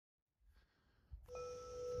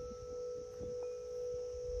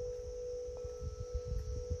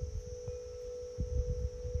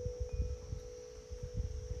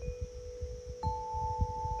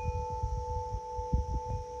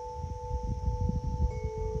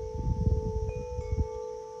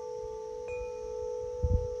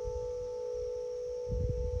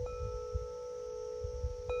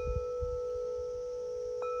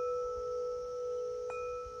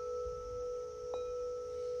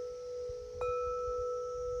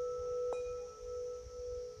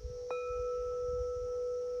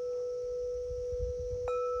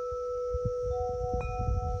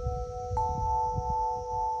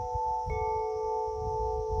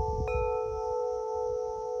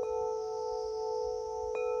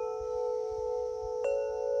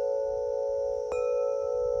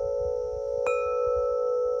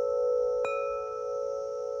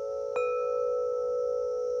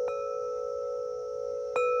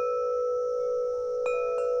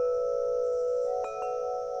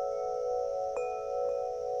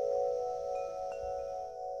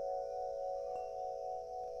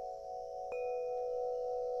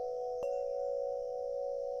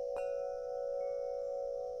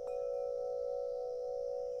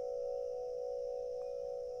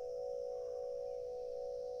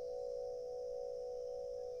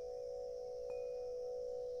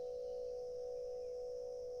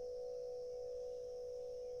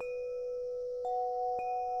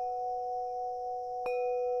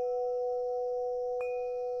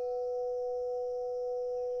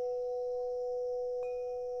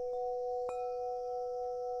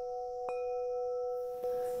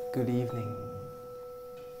Good evening.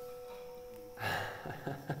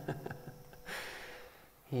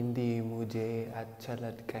 Hindi mujhe अच्छा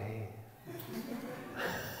लगता है.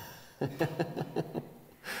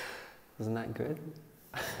 Isn't that good?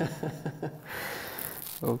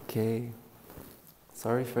 Okay.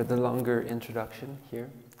 Sorry for the longer introduction here.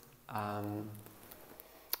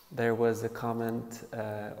 There was a comment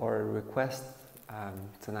or a request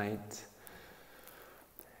tonight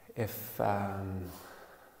if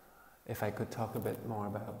I could talk a bit more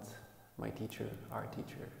about my teacher, our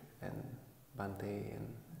teacher, and Bhante, and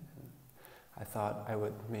I thought I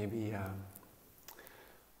would maybe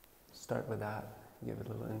start with that, give a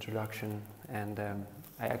little introduction. And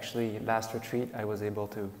I actually, last retreat, I was able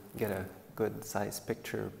to get a good size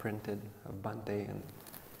picture printed of Bhante, and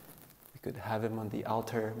we could have him on the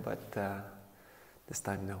altar, but this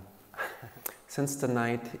time no. Since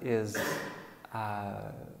tonight is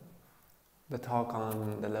the talk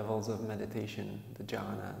on the levels of meditation, the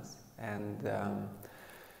jhanas, and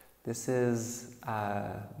this is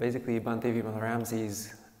basically Bhante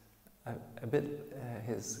Vimalaramsi's a bit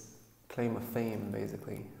his claim of fame,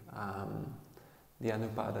 basically. The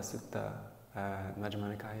Pāda Sutta,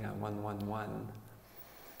 Majjhima Nikāya 111,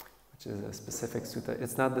 which is a specific sutta.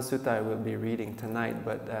 It's not the sutta I will be reading tonight,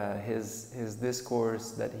 but his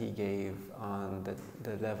discourse that he gave on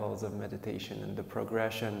the levels of meditation and the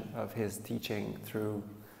progression of his teaching through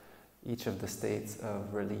each of the states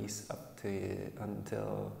of release up to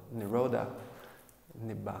until Nirodha,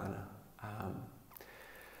 Nibbāna,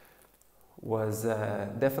 was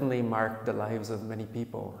definitely marked the lives of many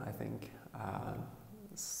people, I think.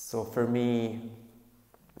 So for me,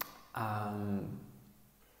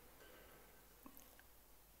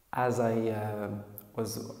 as I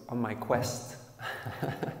was on my quest,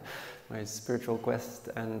 my spiritual quest,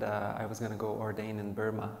 and I was going to go ordain in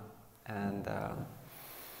Burma, and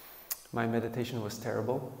my meditation was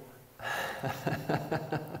terrible.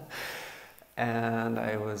 And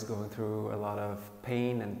I was going through a lot of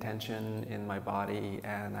pain and tension in my body,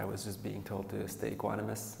 and I was just being told to stay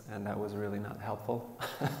equanimous, and that was really not helpful.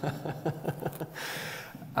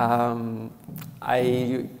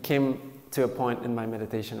 I came to a point in my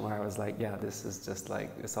meditation where I was like, yeah, this is just like,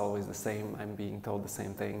 it's always the same. I'm being told the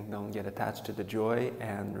same thing. Don't get attached to the joy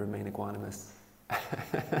and remain equanimous.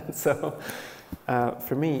 So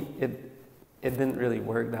for me, it didn't really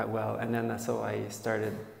work that well. And then so I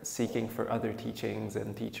started seeking for other teachings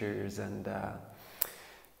and teachers, and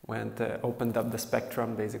opened up the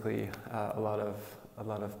spectrum, basically. A lot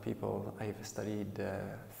of people I've studied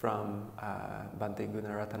from Bhante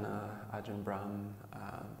Gunaratana, Ajahn Brahm,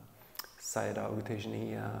 Sayadaw U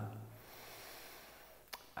Tejaniya,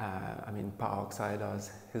 Paok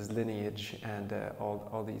Sayadaw's, his lineage, and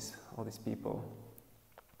all these people.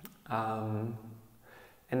 And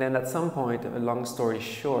then at some point, a long story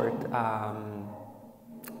short,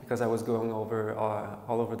 because I was going over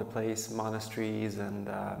all over the place, monasteries and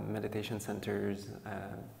meditation centers,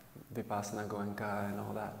 vipassana Goenka and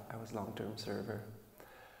all that. I was long-term server.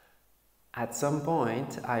 At some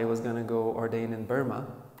point, I was going to go ordain in Burma,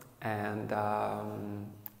 and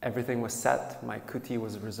everything was set. My kuti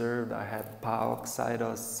was reserved. I had Paok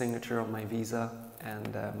Sayadaw's signature on my visa,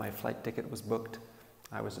 and my flight ticket was booked.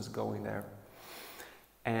 I was just going there.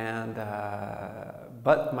 And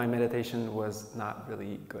but my meditation was not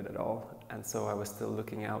really good at all, and so I was still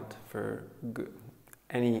looking out for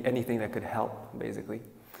anything that could help, basically.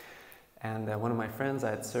 And one of my friends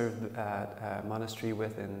I had served at a monastery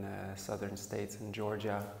with in southern states in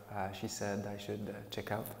Georgia, she said I should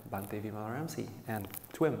check out Bhante Vimalaramsi and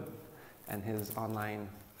TWIM and his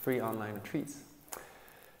free online retreats,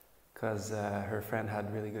 because her friend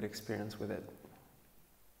had really good experience with it.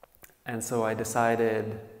 And so I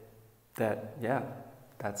decided that, yeah,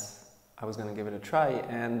 I was going to give it a try.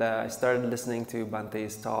 And I started listening to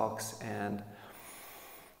Bhante's talks, and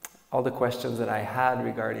all the questions that I had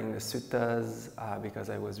regarding the suttas, because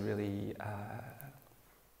I was really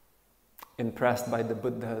impressed by the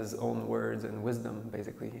Buddha's own words and wisdom,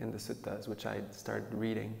 basically, in the suttas, which I started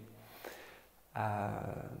reading.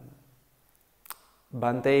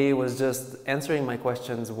 Bhante was just answering my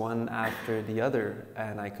questions one after the other,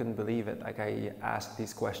 and I couldn't believe it. Like, I asked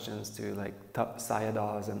these questions to like top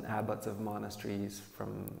sayadaws and abbots of monasteries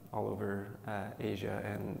from all over Asia,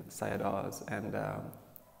 and sayadaws and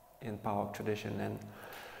in Paok tradition, and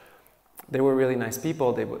they were really nice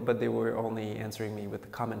people, but they were only answering me with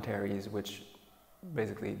commentaries, which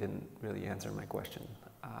basically didn't really answer my question.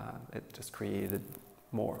 It just created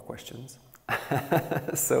more questions.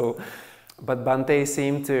 But Bhante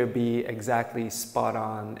seemed to be exactly spot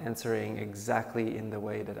on, answering exactly in the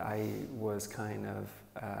way that I was kind of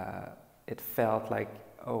it felt like,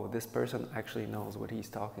 oh, this person actually knows what he's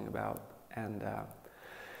talking about. And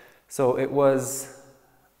so it was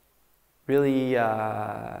really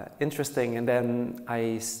interesting. And then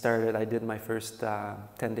I did my first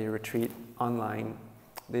 10-day retreat online.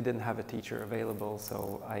 They didn't have a teacher available,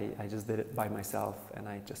 so I just did it by myself, and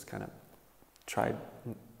I just kind of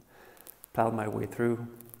plowed my way through.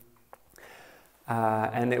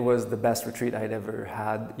 And it was the best retreat I'd ever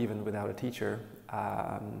had, even without a teacher.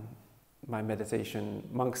 My meditation,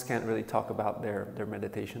 monks can't really talk about their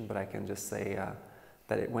meditation, but I can just say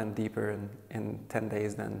that it went deeper in 10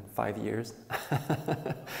 days than 5 years.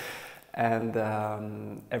 And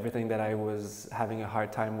everything that I was having a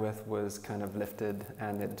hard time with was kind of lifted,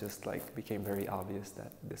 and it just like became very obvious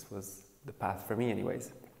that this was the path for me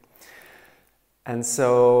anyways. And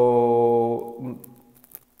so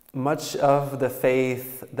much of the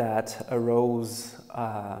faith that arose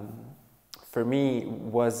for me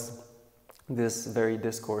was this very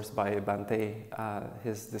discourse by Bhante,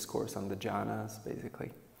 his discourse on the jhanas,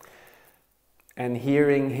 basically. And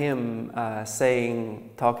hearing him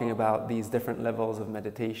talking about these different levels of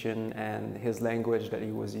meditation, and his language that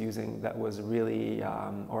he was using that was really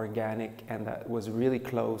organic and that was really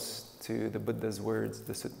close to the Buddha's words,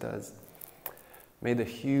 the suttas, made a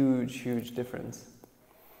huge, huge difference.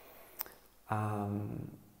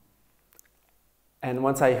 And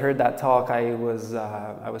once I heard that talk, I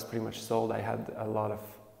was pretty much sold. I had a lot of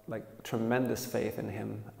tremendous faith in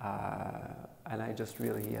him, and I just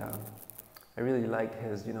really, I really liked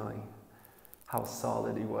his, how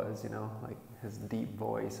solid he was, his deep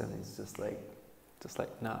voice, and he's just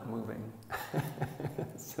not moving.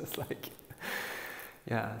 It's just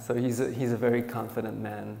yeah. So he's a very confident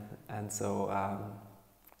man, and so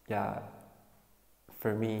yeah,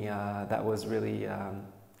 for me that was really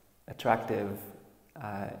attractive.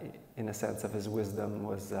 In a sense of his wisdom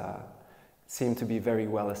seemed to be very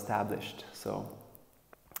well established. So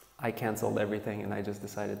I canceled everything and I just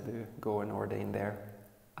decided to go and ordain there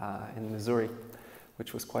in Missouri,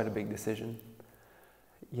 which was quite a big decision.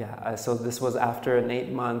 Yeah, so this was after an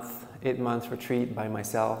 8-month retreat by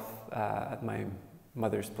myself at my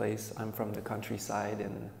mother's place. I'm from the countryside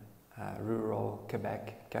in rural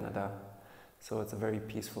Quebec, Canada. So it's a very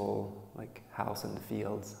peaceful house in the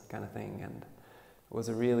fields kind of thing, and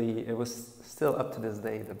it was still up to this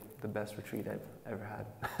day the best retreat I've ever had.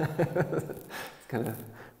 It's kind of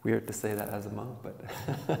weird to say that as a monk, but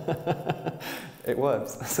it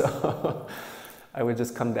was. So I would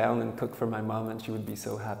just come down and cook for my mom, and she would be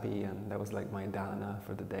so happy, and that was like my dana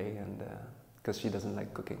for the day, and because she doesn't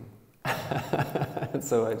like cooking. And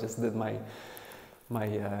so I just did my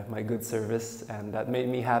good service, and that made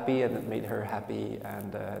me happy, and it made her happy,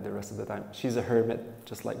 and the rest of the time she's a hermit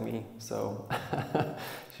just like me, so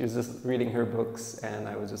she was just reading her books, and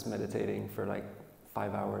I was just meditating for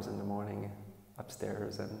 5 hours in the morning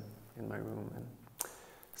upstairs and in my room, and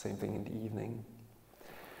same thing in the evening.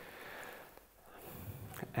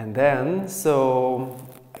 And then so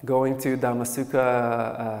going to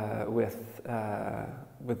Dhammasukha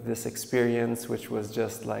with this experience, which was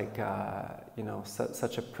just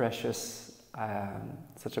such a precious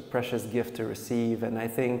gift to receive. And I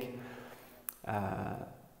think,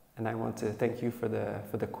 and I want to thank you for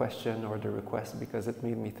the question or the request, because it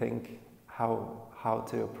made me think how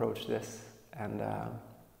to approach this, and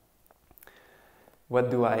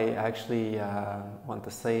what do I actually want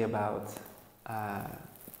to say about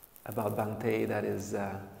Bhante. That is.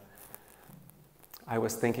 I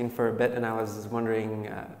was thinking for a bit, and I was wondering,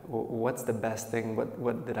 what's the best thing?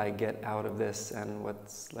 What did I get out of this? And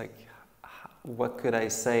what could I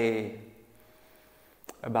say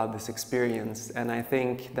about this experience? And I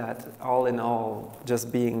think that all in all,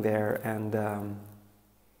 just being there, and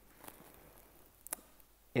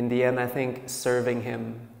in the end, I think serving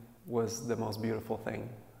him was the most beautiful thing.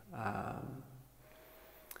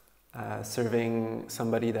 Serving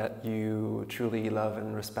somebody that you truly love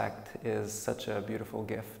and respect is such a beautiful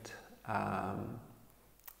gift.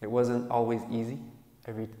 It wasn't always easy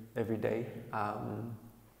every day,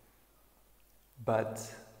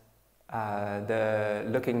 but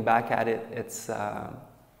looking back at it, it's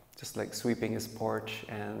just like sweeping his porch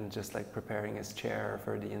and just preparing his chair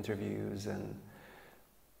for the interviews and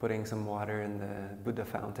putting some water in the Buddha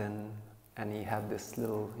fountain, and he had this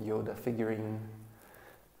little Yoda figurine.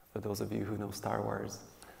 For those of you who know Star Wars,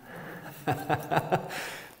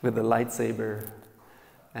 with a lightsaber,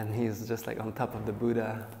 and he's just on top of the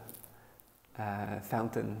Buddha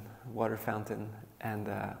fountain, water fountain, and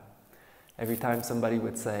every time somebody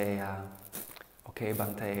would say, okay,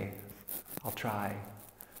 Bhante, I'll try,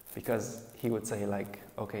 because he would say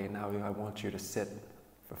okay, now I want you to sit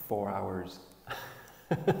for 4 hours.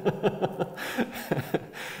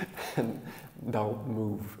 And don't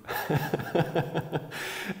move.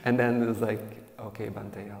 And then it was like, okay,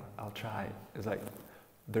 Bhante, I'll try. It's like,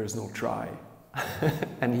 there's no try.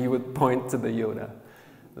 And he would point to the Yoda.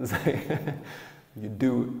 It's like, you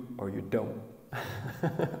do or you don't.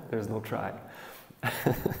 There's no try.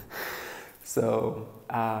 So,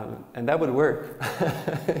 and that would work.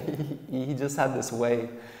 He just had this way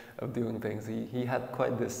of doing things. He had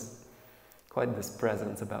quite this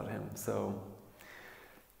presence about him. So,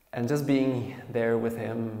 and just being there with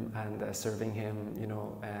him and serving him, you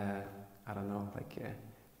know, I don't know, like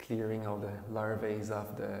clearing all the larvae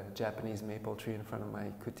of the Japanese maple tree in front of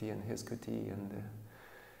my kuti and his kuti, and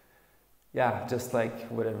yeah, just like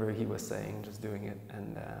whatever he was saying, just doing it.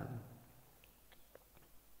 And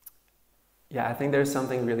yeah, I think there's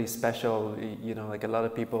something really special, you know, like a lot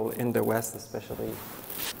of people in the West especially,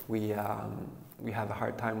 we have a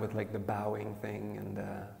hard time with like the bowing thing and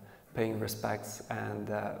paying respects,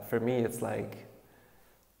 and for me it's like,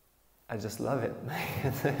 I just love it.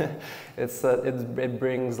 It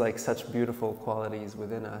brings like such beautiful qualities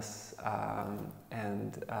within us,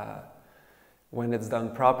 and when it's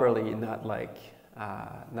done properly, not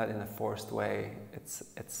in a forced way, it's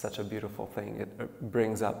such a beautiful thing. It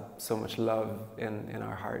brings up so much love in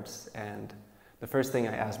our hearts. And the first thing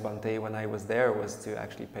I asked Bhante when I was there was to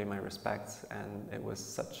actually pay my respects, and it was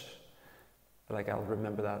such, like, I'll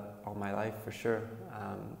remember that all my life for sure,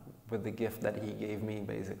 with the gift that he gave me,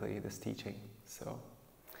 basically, this teaching. So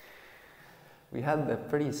we had a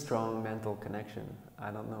pretty strong mental connection. I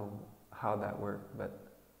don't know how that worked, but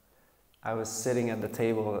I was sitting at the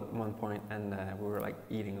table at one point, and we were like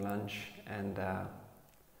eating lunch, and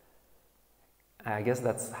I guess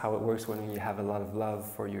that's how it works when you have a lot of love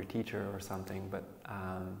for your teacher or something. But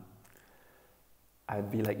I'd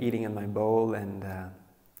be like eating in my bowl, and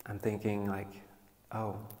I'm thinking like,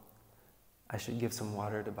 oh, I should give some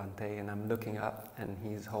water to Bhante, and I'm looking up, and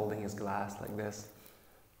he's holding his glass like this,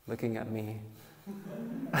 looking at me.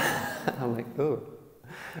 I'm like, ooh.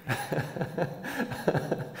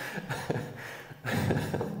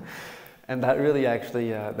 And that really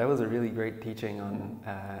actually, that was a really great teaching on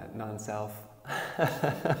non-self.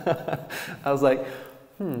 I was like,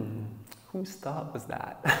 whose thought was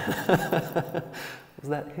that? Was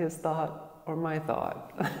that his thought or my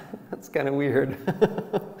thought? That's kind of weird.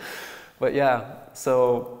 But yeah,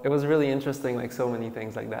 so it was really interesting, like so many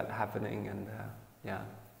things like that happening, and yeah,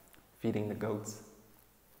 feeding the goats.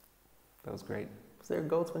 That was great. Was there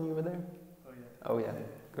goats when you were there? Oh yeah. Oh yeah,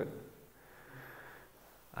 good.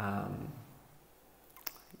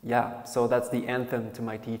 Yeah, so that's the anthem to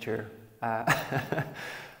my teacher. I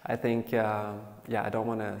think, yeah, I don't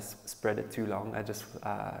want to spread it too long. I just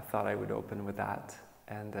thought I would open with that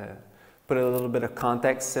and put a little bit of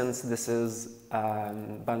context, since this is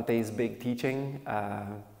Bhante's big teaching.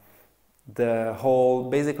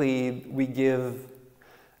 Basically, we give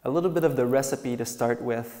a little bit of the recipe to start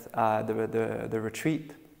with, the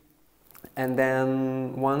retreat. And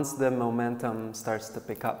then once the momentum starts to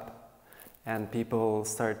pick up and people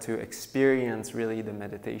start to experience really the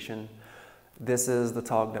meditation, this is the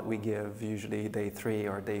talk that we give, usually day 3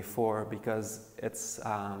 or day 4, because it's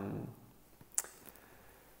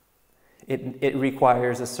it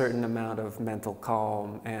requires a certain amount of mental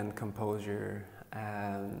calm and composure,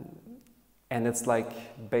 and it's like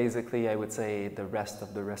basically, I would say, the rest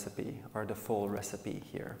of the recipe, or the full recipe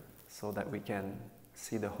here, so that we can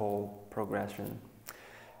see the whole progression.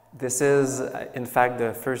 This is, in fact,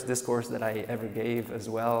 the first discourse that I ever gave as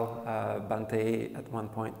well. Bhante, at one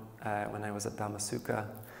point, when I was at Dhammasukha,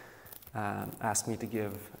 asked me to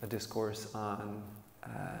give a discourse on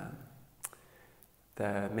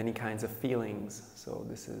the many kinds of feelings. So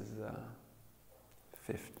this is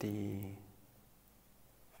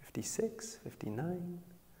 56, 59,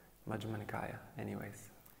 Majjhima Nikaya, anyways.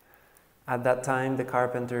 At that time, the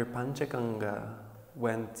carpenter Panchakanga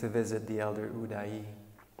went to visit the elder Udayi.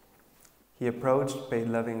 He approached, paid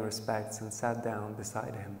loving respects, and sat down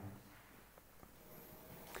beside him.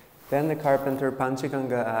 Then the carpenter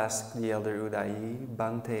Panchakanga asked the elder Udayi,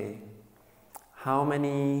 Bhante, how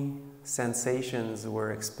many sensations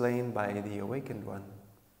were explained by the awakened one?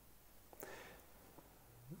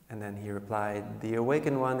 And then he replied, the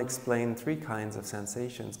awakened one explained 3 kinds of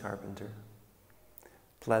sensations, carpenter.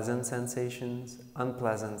 Pleasant sensations,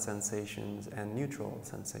 unpleasant sensations, and neutral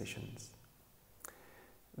sensations.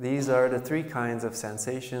 These are the 3 kinds of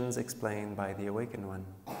sensations explained by the awakened one.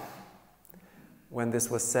 When this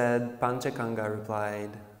was said, Panchakanga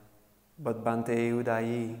replied, but Bhante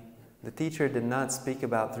Udayi, the teacher did not speak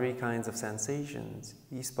about 3 kinds of sensations.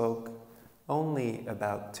 He spoke only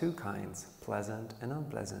about two kinds, pleasant and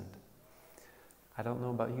unpleasant. I don't know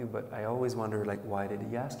about you, but I always wonder, like, why did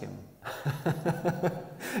he ask him?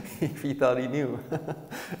 If he thought he knew.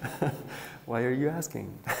 Why are you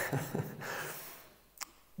asking?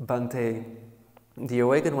 Bhante, the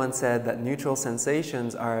awakened one said that neutral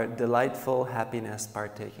sensations are delightful happiness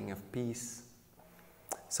partaking of peace.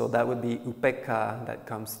 So that would be upekkha that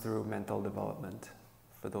comes through mental development,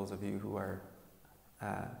 for those of you who are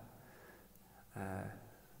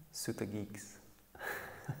sutta geeks.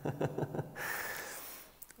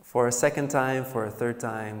 For a second time, for a third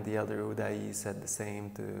time, the elder Udayi said the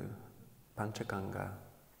same to Panchakanga.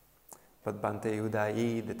 But Bhante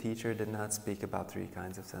Udayi, the teacher, did not speak about three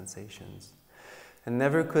kinds of sensations. And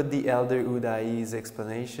never could the elder Udayi's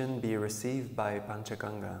explanation be received by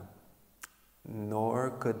Panchakanga, nor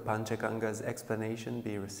could Panchakanga's explanation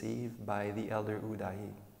be received by the elder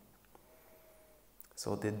Udayi.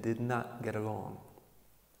 So they did not get along.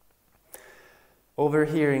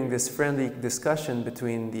 Overhearing this friendly discussion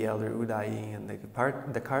between the elder Udayi and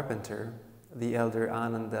the carpenter, the elder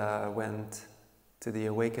Ānanda went to the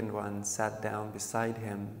awakened one, sat down beside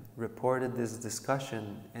him, reported this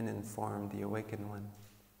discussion, and informed the awakened one.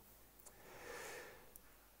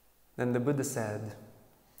 Then the Buddha said,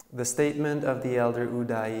 the statement of the elder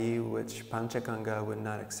Udayi, which Panchakanga would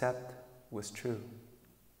not accept, was true.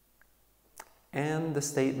 And the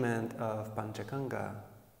statement of Panchakanga,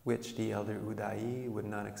 which the elder Udayi would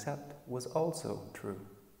not accept, was also true.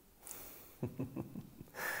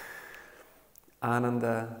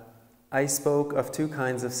 Ānanda, I spoke of two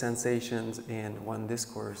kinds of sensations in one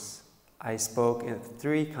discourse. I spoke of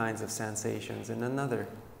three kinds of sensations in another.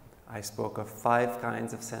 I spoke of 5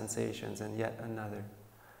 kinds of sensations in yet another.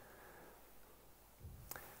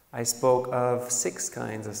 I spoke of 6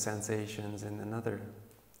 kinds of sensations in another.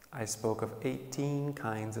 I spoke of 18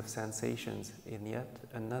 kinds of sensations in yet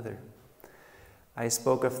another. I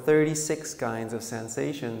spoke of 36 kinds of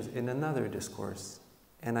sensations in another discourse.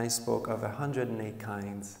 And I spoke of 108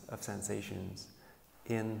 kinds of sensations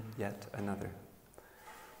in yet another.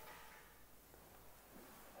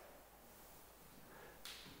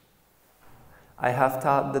 I have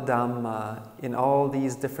taught the Dhamma in all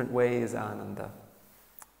these different ways, Ānanda.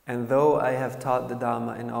 And though I have taught the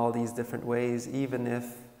Dhamma in all these different ways, even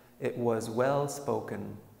if it was well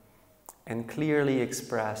spoken and clearly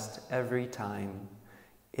expressed every time,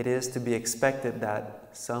 it is to be expected that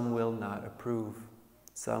some will not approve,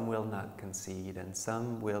 some will not concede, and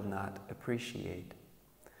some will not appreciate.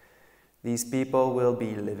 These people will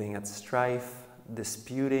be living at strife,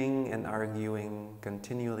 disputing and arguing,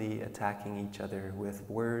 continually attacking each other with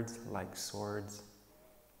words like swords.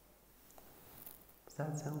 Does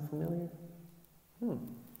that sound familiar?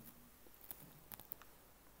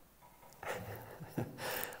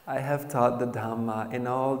 I have taught the Dhamma in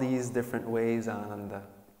all these different ways, Ānanda.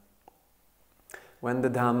 When the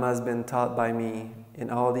Dhamma has been taught by me in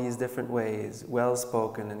all these different ways, well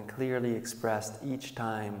spoken and clearly expressed each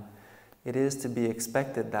time, it is to be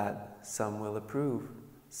expected that some will approve,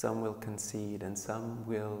 some will concede, and some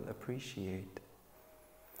will appreciate.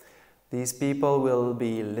 These people will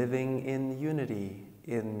be living in unity,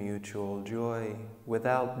 in mutual joy,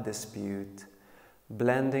 without dispute,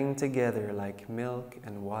 blending together like milk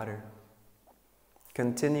and water,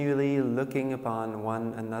 continually looking upon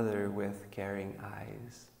one another with caring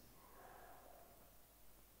eyes.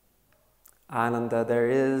 Ānanda,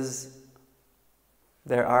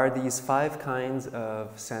 there are these 5 kinds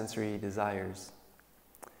of sensory desires.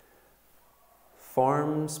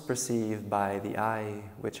 Forms perceived by the eye,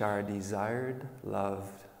 which are desired,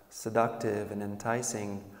 loved, seductive, and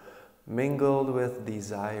enticing, mingled with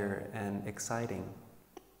desire and exciting.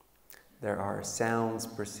 There are sounds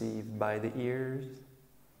perceived by the ears,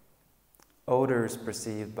 odors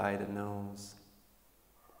perceived by the nose,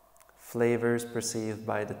 flavors perceived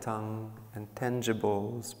by the tongue, and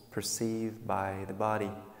tangibles perceived by the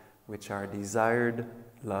body, which are desired,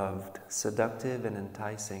 loved, seductive, and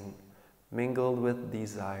enticing, mingled with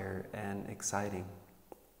desire and exciting.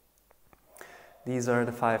 These are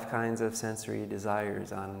the 5 kinds of sensory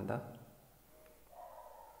desires, Ānanda.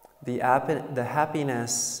 The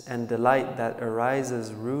happiness and delight that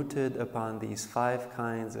arises rooted upon these 5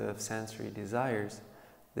 kinds of sensory desires,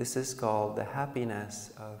 this is called the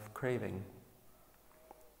happiness of craving.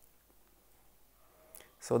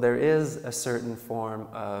 So there is a certain form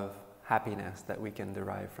of happiness that we can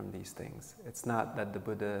derive from these things. It's not that the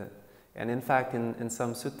Buddha, and in fact in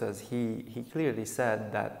some suttas he clearly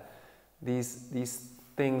said that these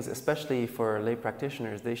things, especially for lay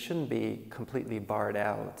practitioners, they shouldn't be completely barred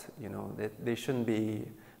out. You know, they shouldn't be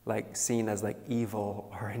like seen as like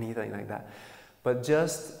evil or anything like that, but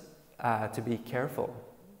just to be careful.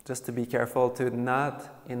 Just to be careful to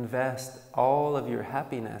not invest all of your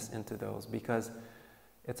happiness into those, because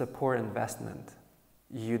it's a poor investment.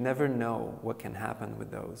 You never know what can happen with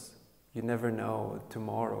those. You never know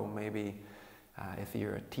tomorrow, maybe if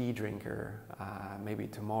you're a tea drinker, maybe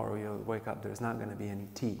tomorrow you'll wake up, there's not going to be any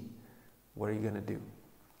tea. What are you going to do?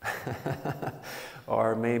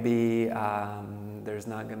 Or maybe there's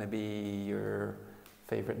not going to be your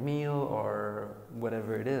favorite meal or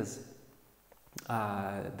whatever it is.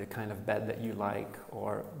 The kind of bed that you like,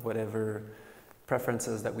 or whatever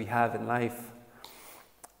preferences that we have in life.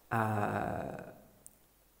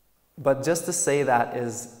 But just to say that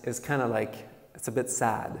is kind of like, it's a bit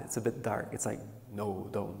sad, it's a bit dark. It's like, no,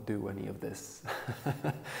 don't do any of this.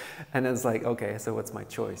 And it's like, okay, so what's my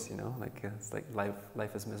choice, you know? Like, it's like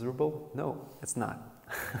life is miserable? No, it's not.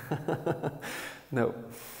 No.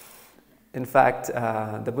 In fact,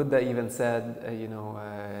 the Buddha even said,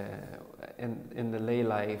 in the lay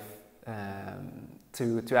life,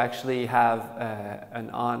 to actually have an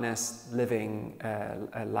honest living,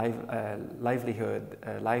 livelihood,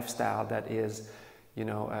 lifestyle that is,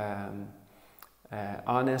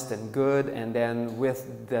 honest and good, and then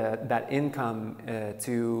with that income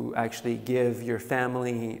to actually give your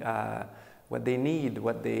family what they need,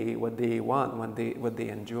 what they want, what they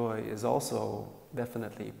enjoy, is also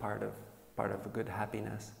definitely part of a good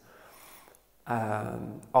happiness.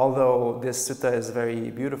 Although this sutta is very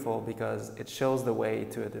beautiful because it shows the way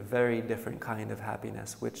to a very different kind of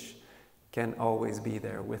happiness, which can always be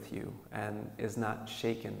there with you and is not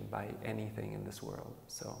shaken by anything in this world.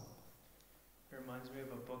 So it reminds me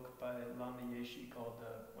of a book by Lama Yeshe called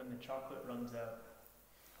When the Chocolate Runs Out.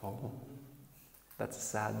 Oh, that's a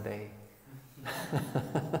sad day. Yeah,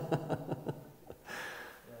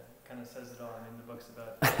 it kind of says it all. I mean, the book's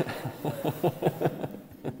about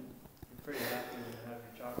you're pretty happy when you have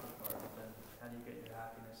your chocolate bar, but then how do you get your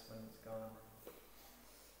happiness when it's gone?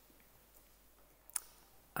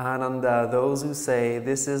 Ānanda, those who say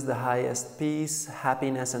this is the highest peace,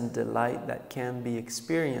 happiness and delight that can be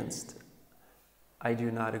experienced, I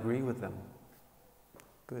do not agree with them.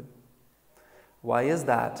 Good. Why is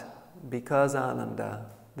that? Because, Ānanda,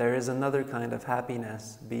 there is another kind of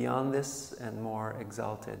happiness beyond this and more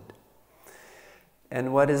exalted.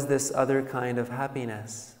 And what is this other kind of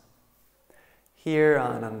happiness? Here,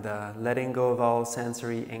 Ānanda, letting go of all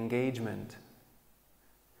sensory engagement,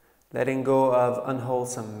 letting go of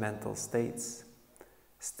unwholesome mental states,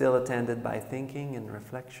 still attended by thinking and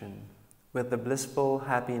reflection, with the blissful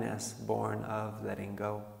happiness born of letting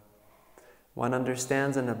go. One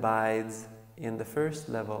understands and abides in the first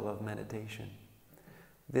level of meditation.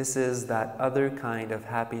 This is that other kind of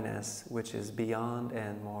happiness which is beyond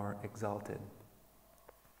and more exalted.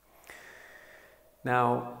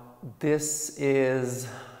 Now, this is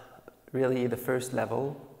really the first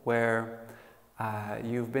level where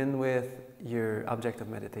you've been with your object of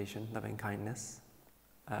meditation, loving kindness,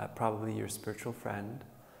 probably your spiritual friend,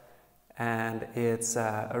 and it's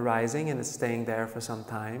arising and it's staying there for some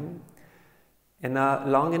time, and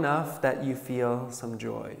long enough that you feel some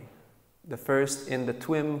joy. The first, in the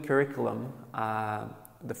TWIM curriculum,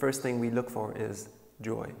 the first thing we look for is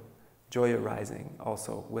joy. Joy arising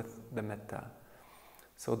also with the metta.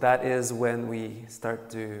 So that is when we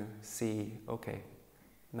start to see, okay,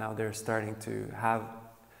 now they're starting to have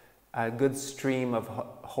a good stream of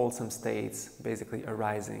wholesome states basically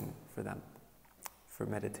arising for them, for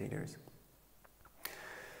meditators.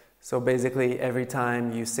 So basically every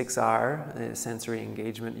time you 6R, sensory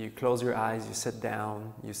engagement, you close your eyes, you sit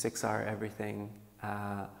down, you 6R everything,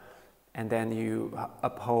 and then you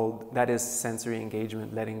uphold, that is sensory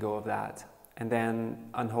engagement, letting go of that. And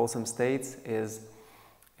then unwholesome states is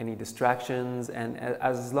any distractions, and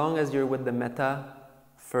as long as you're with the metta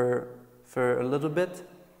for a little bit,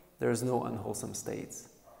 there's no unwholesome states.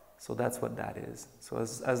 So that's what that is. So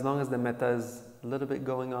as long as the metta is a little bit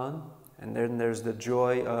going on, and then there's the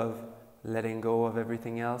joy of letting go of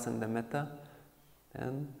everything else and the metta,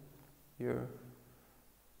 then you're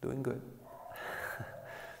doing good.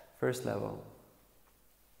 First level.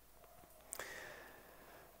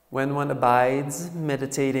 When one abides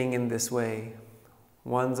meditating in this way,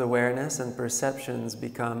 one's awareness and perceptions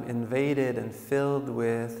become invaded and filled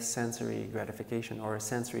with sensory gratification or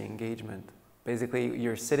sensory engagement. Basically,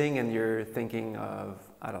 you're sitting and you're thinking of,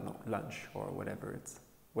 I don't know, lunch or whatever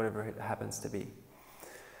it happens to be.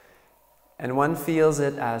 And one feels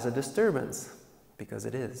it as a disturbance, because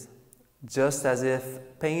it is. Just as if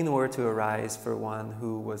pain were to arise for one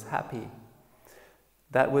who was happy.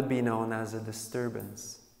 That would be known as a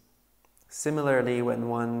disturbance. Similarly, when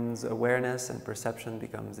one's awareness and perception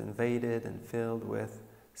becomes invaded and filled with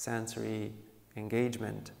sensory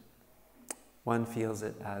engagement, one feels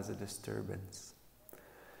it as a disturbance.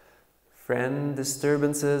 Friend,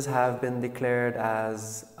 disturbances have been declared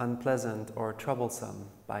as unpleasant or troublesome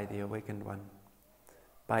by the awakened one.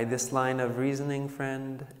 By this line of reasoning,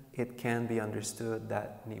 friend, it can be understood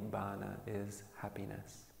that Nibbāna is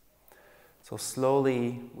happiness. So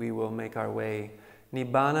slowly we will make our way.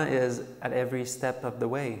 Nibbāna is at every step of the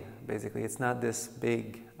way, basically. It's not this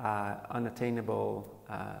big, unattainable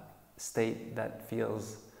state that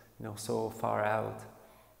feels, so far out.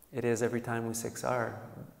 It is every time we 6R.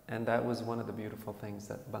 And that was one of the beautiful things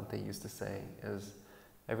that Bhante used to say, is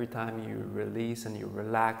every time you release and you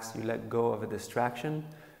relax, you let go of a distraction,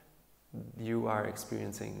 you are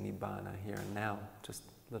experiencing Nibbāna here and now, just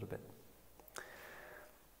a little bit.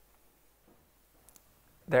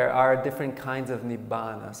 There are different kinds of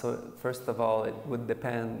Nibbāna. So first of all, it would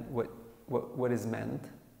depend what is meant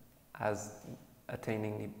as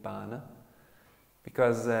attaining Nibbāna.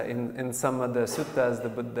 Because in some of the suttas, the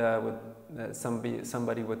Buddha would,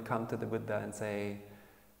 somebody would come to the Buddha and say,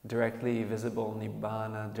 directly visible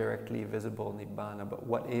Nibbāna, directly visible Nibbāna. But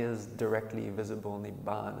what is directly visible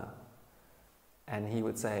Nibbāna? And he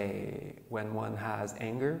would say, when one has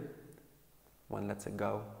anger, one lets it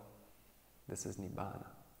go. This is Nibbāna.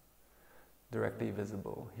 Directly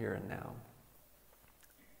visible here and now.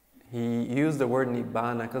 He used the word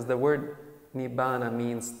Nibbāna because the word Nibbāna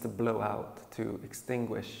means to blow out, to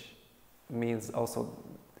extinguish. Means also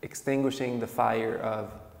extinguishing the fire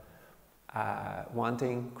of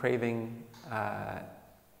wanting, craving,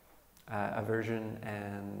 aversion,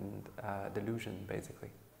 and delusion,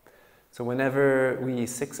 basically. So whenever we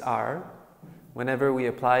 6R, whenever we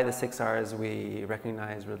apply the 6Rs, we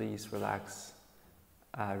recognize, release, relax,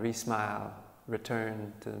 re-smile,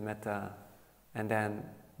 return to the metta, and then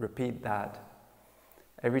repeat that.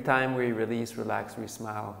 Every time we release, relax,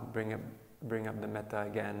 re-smile, bring up the metta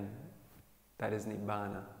again, that is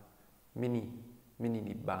Nibbāna. Mini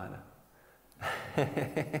Nibbāna.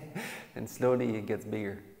 And slowly it gets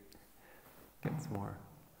bigger, gets more.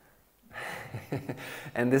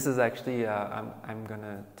 And this is actually, I'm going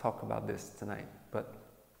to talk about this tonight.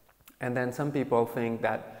 And then some people think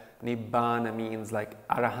that Nibbāna means like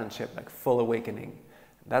arahantship, like full awakening.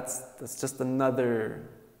 That's just another,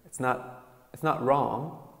 it's not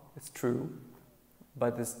wrong, it's true,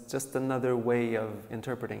 but it's just another way of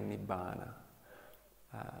interpreting Nibbāna.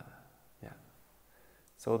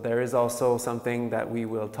 So there is also something that we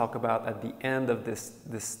will talk about at the end of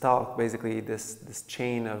this talk. Basically, this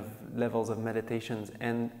chain of levels of meditations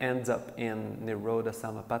ends up in Nirodha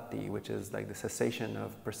Samapatti, which is like the cessation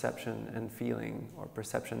of perception and feeling, or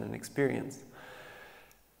perception and experience.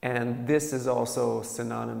 And this is also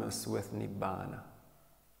synonymous with Nibbāna.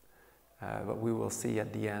 But we will see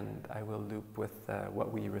at the end. I will loop with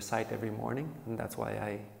what we recite every morning, and that's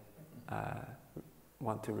why I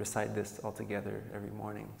want to recite this all together every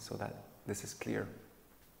morning, so that this is clear.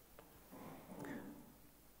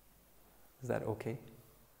 Is that okay?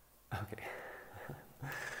 Okay.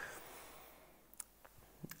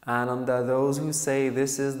 Ānanda, those who say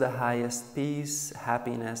this is the highest peace,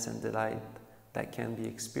 happiness, and delight that can be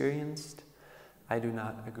experienced, I do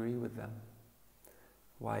not agree with them.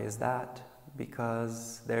 Why is that?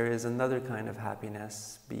 Because there is another kind of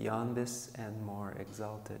happiness beyond this and more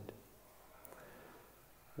exalted.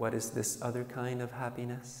 What is this other kind of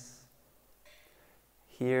happiness?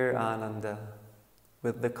 Here, Ānanda,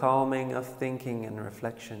 with the calming of thinking and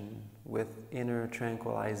reflection, with inner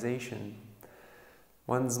tranquilization,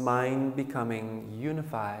 one's mind becoming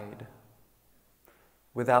unified,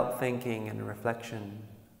 without thinking and reflection,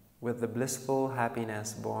 with the blissful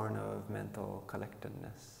happiness born of mental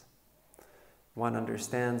collectedness. One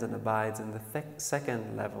understands and abides in the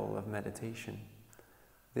second level of meditation.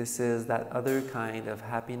 This is that other kind of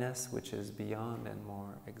happiness which is beyond and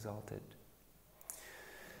more exalted.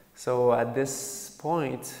 So at this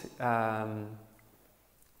point,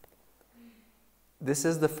 this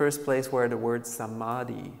is the first place where the word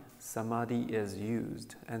samādhi is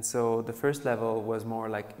used. And so the first level was more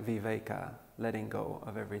like viveka, letting go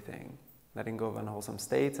of everything, letting go of unwholesome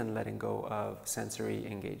states and letting go of sensory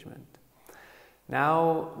engagement.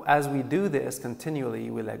 Now, as we do this continually,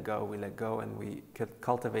 we let go, and we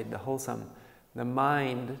cultivate the wholesome, the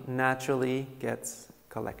mind naturally gets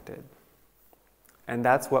collected. And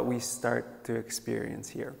that's what we start to experience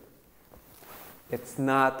here. It's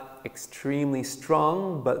not extremely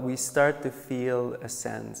strong, but we start to feel a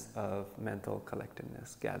sense of mental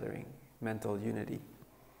collectedness gathering, mental unity.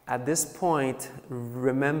 at this point,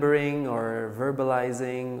 remembering or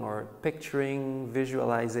verbalizing or picturing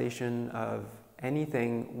visualization of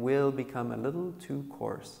anything will become a little too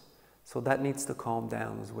coarse. So that needs to calm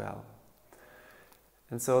down as well.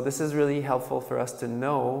 And so this is really helpful for us to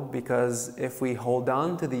know, because if we hold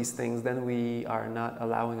on to these things, then we are not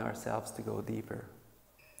allowing ourselves to go deeper.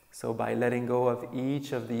 So by letting go of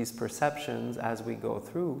each of these perceptions as we go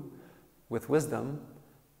through with wisdom,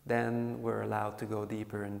 then we're allowed to go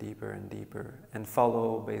deeper and deeper and deeper and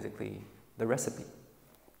follow basically the recipe.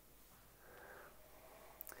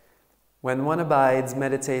 When one abides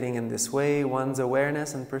meditating in this way, one's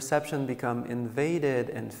awareness and perception become invaded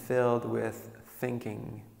and filled with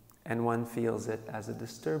thinking, and one feels it as a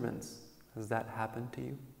disturbance. Has that happened to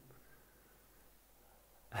you?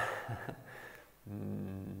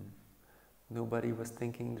 Nobody was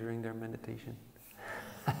thinking during their meditation.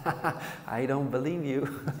 I don't believe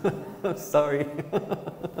you. I'm sorry.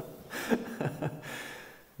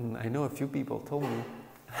 I know a few people told me.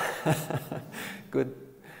 Good.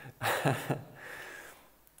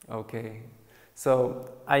 Okay. So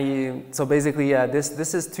basically,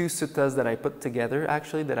 this is two suttas that I put together,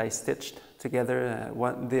 actually, that I stitched together.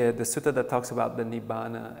 The sutta that talks about the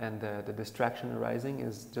Nibbāna and the distraction arising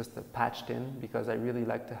is just patched in, because I really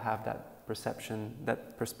like to have that perception,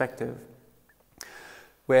 that perspective,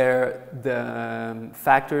 where the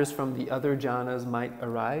factors from the other jhanas might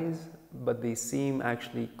arise, but they seem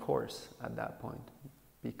actually coarse at that point,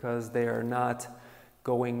 because they are not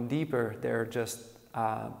going deeper. They're just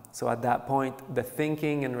so at that point, the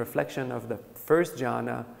thinking and reflection of the first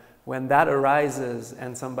jhana, when that arises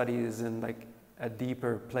and somebody is in like a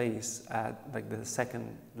deeper place at like the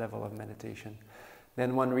second level of meditation,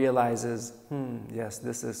 then one realizes, yes,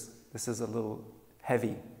 this is a little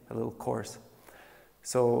heavy, a little coarse.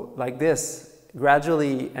 So like this,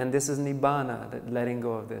 gradually, and this is Nibbāna, that letting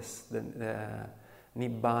go of this, the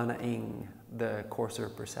Nibbāna-ing, the coarser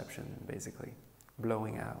perception, basically,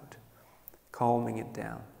 blowing out, calming it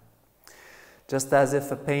down. Just as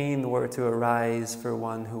if a pain were to arise for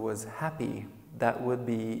one who was happy, that would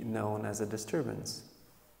be known as a disturbance.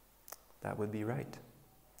 That would be right.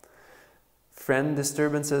 Friend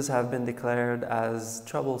disturbances have been declared as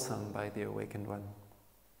troublesome by the awakened one.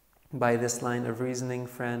 By this line of reasoning,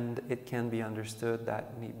 friend, it can be understood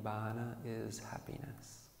that Nibbāna is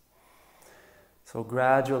happiness. So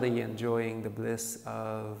gradually enjoying the bliss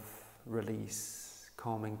of release,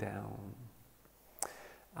 calming down.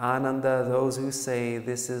 Ānanda, those who say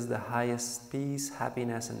this is the highest peace,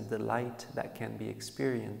 happiness, and delight that can be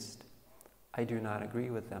experienced, I do not agree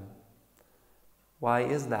with them. Why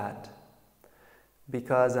is that?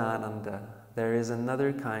 Because, Ānanda, there is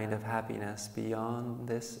another kind of happiness beyond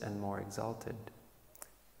this and more exalted.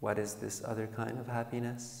 What is this other kind of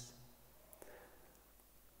happiness?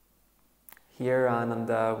 Here,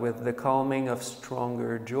 Ānanda, with the calming of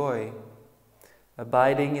stronger joy,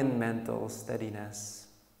 abiding in mental steadiness,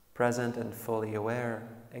 present and fully aware,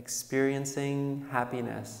 experiencing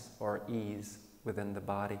happiness or ease within the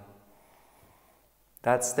body.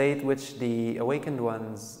 That state which the awakened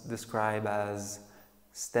ones describe as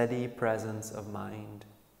steady presence of mind,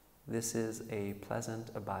 this is a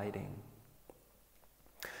pleasant abiding.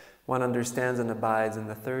 One understands and abides in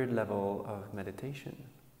the third level of meditation.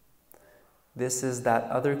 This is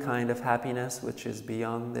that other kind of happiness which is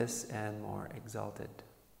beyond this and more exalted.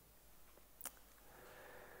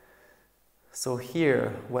 So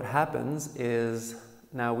here, what happens is,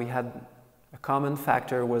 now we had a common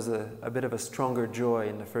factor was a bit of a stronger joy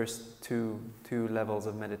in the first two levels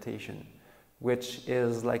of meditation, which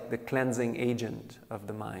is like the cleansing agent of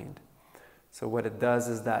the mind. So what it does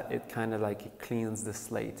is that it kind of like it cleans the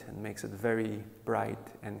slate and makes it very bright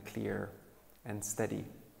and clear and steady.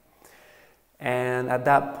 And at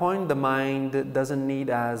that point, the mind doesn't need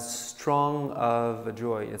as strong of a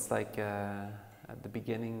joy. It's like at the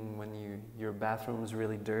beginning when your bathroom is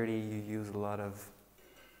really dirty, you use a lot of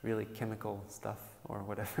really chemical stuff or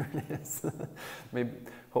whatever it is. Maybe,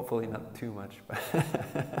 hopefully not too much,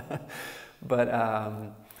 but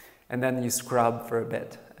and then you scrub for a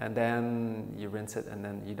bit, and then you rinse it, and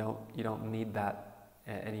then you don't need that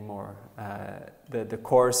anymore. The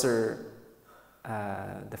coarser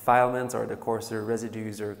defilements or the coarser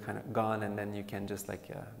residues are kind of gone, and then you can just like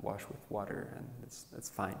wash with water, and it's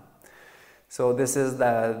fine. So this is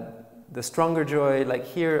the stronger joy. Like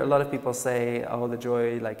here, a lot of people say, oh, the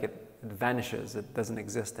joy, like it vanishes, it doesn't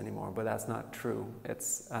exist anymore, but that's not true.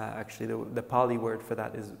 It's actually the Pali word for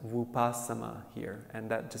that is vipassana here, and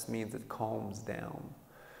that just means it calms down.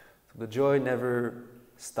 So the joy never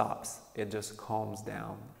stops, it just calms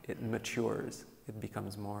down, it matures, it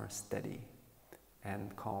becomes more steady.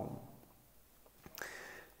 and calm.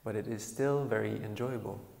 But it is still very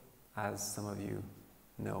enjoyable, as some of you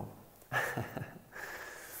know.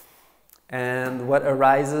 And what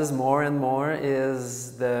arises more and more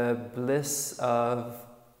is the bliss of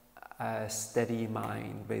a steady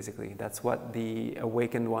mind, basically. That's what the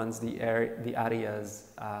awakened ones, the Aryas,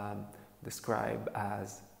 describe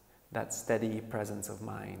as that steady presence of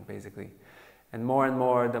mind, basically. And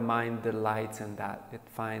more the mind delights in that. It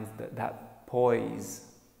finds that poise,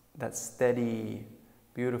 that steady,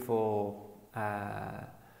 beautiful,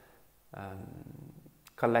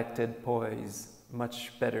 collected poise,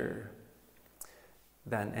 much better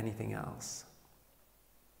than anything else.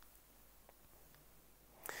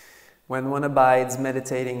 When one abides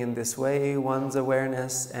meditating in this way, one's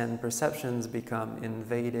awareness and perceptions become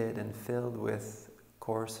invaded and filled with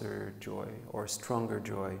coarser joy or stronger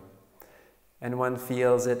joy. And one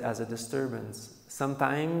feels it as a disturbance.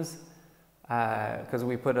 Sometimes, because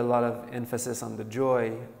we put a lot of emphasis on the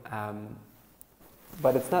joy,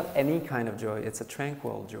 but it's not any kind of joy, it's a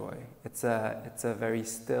tranquil joy. It's a very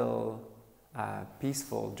still,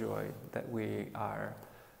 peaceful joy that we are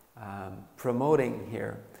promoting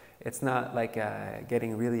here. It's not like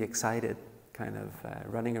getting really excited, kind of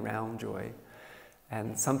running around joy.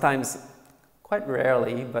 And sometimes, quite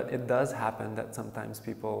rarely, but it does happen that sometimes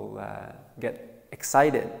people get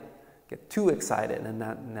excited, get too excited, and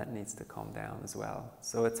that needs to calm down as well.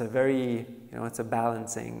 So it's a very, it's a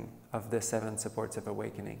balancing of the 7 supports of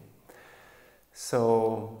awakening.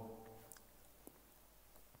 So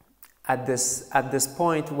at this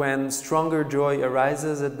point, when stronger joy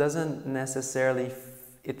arises, it doesn't necessarily,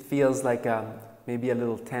 it feels like maybe a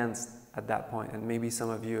little tense at that point, and maybe some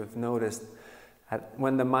of you have noticed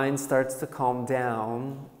when the mind starts to calm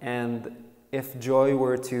down, and if joy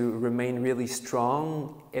were to remain really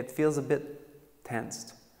strong, it feels a bit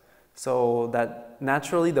tensed. So that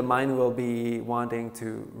naturally the mind will be wanting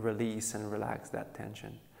to release and relax that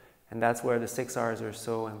tension. And that's where the 6 R's are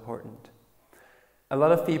so important. A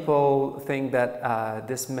lot of people think that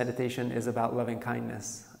this meditation is about loving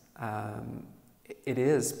kindness. It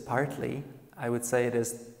is partly. I would say it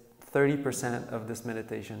is 30% of this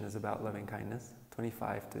meditation is about loving kindness,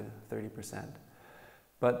 25 to 30%.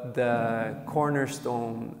 But the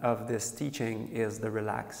cornerstone of this teaching is the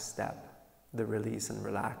relax step, the release and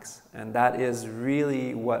relax. And that is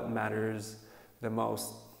really what matters the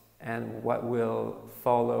most and what will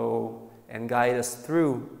follow and guide us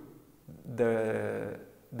through the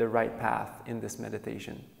right path in this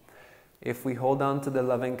meditation. If we hold on to the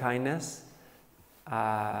loving kindness,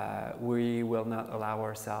 we will not allow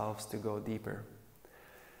ourselves to go deeper.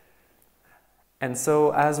 And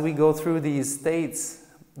so as we go through these states,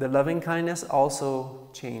 the loving kindness also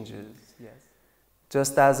changes. Yes.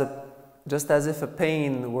 Just as if a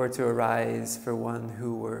pain were to arise for one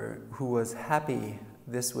who was happy,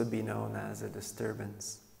 this would be known as a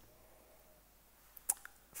disturbance.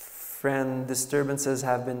 Friend, disturbances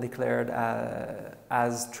have been declared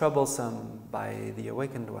as troublesome by the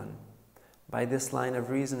awakened one. By this line of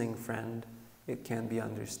reasoning, friend, it can be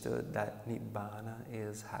understood that Nibbāna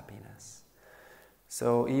is happiness.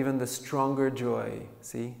 So even the stronger joy,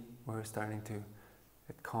 see, we're starting to,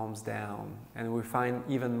 it calms down, and we find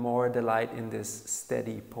even more delight in this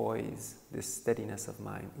steady poise, this steadiness of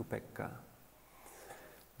mind, upekkha,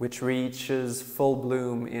 which reaches full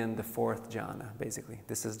bloom in the 4th jhana, basically.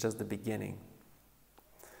 This is just the beginning.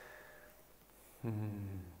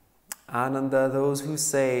 Ānanda, those who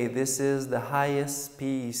say this is the highest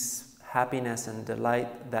peace, happiness, and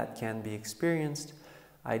delight that can be experienced,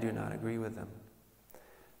 I do not agree with them.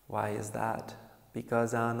 Why is that?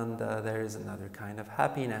 Because Ānanda, there is another kind of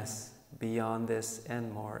happiness beyond this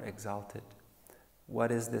and more exalted.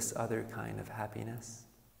 What is this other kind of happiness?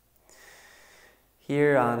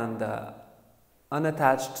 Here, Ānanda,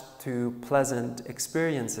 unattached to pleasant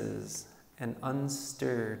experiences and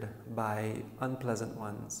unstirred by unpleasant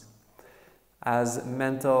ones, as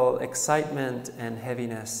mental excitement and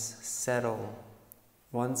heaviness settle,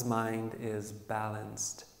 one's mind is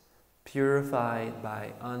balanced, purified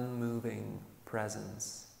by unmoving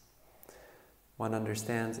presence. One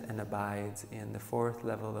understands and abides in the 4th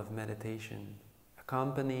level of meditation,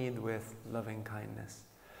 accompanied with loving kindness.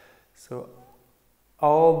 So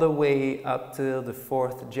all the way up to the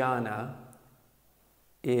 4th jhana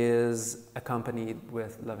is accompanied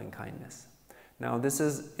with loving kindness. Now this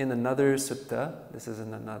is in another sutta, this is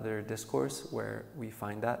in another discourse where we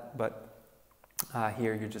find that, but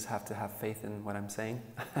here you just have to have faith in what I'm saying.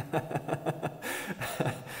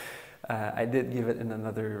 I did give it in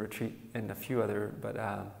another retreat, in a few other, but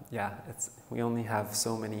yeah, we only have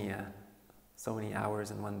so many hours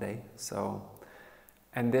in one day, so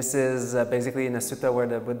And this is basically in a sutta where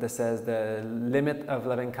the Buddha says the limit of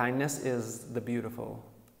loving kindness is the beautiful,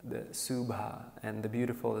 the subha, and the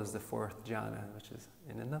beautiful is the fourth jhana, which is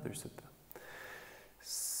in another sutta.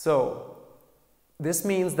 So this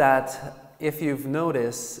means that if you've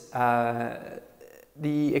noticed,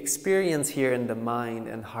 the experience here in the mind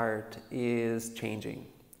and heart is changing,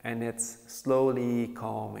 and it's slowly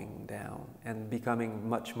calming down and becoming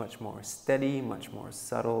much, much more steady, much more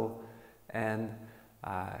subtle, and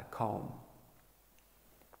calm.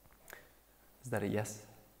 Is that a yes?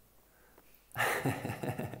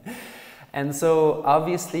 And so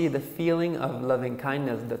obviously the feeling of loving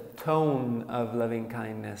kindness, the tone of loving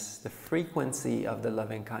kindness, the frequency of the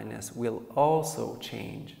loving kindness will also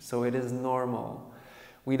change. So it is normal.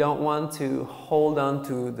 We don't want to hold on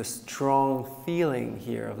to the strong feeling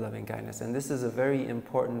here of loving kindness. And this is a very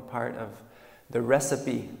important part of the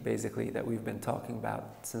recipe, basically, that we've been talking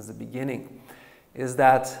about since the beginning, is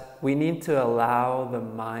that we need to allow the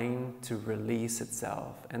mind to release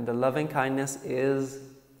itself. And the loving kindness is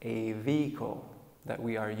a vehicle that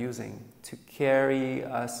we are using to carry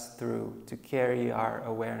us through, to carry our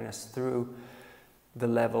awareness through the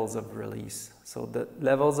levels of release. So the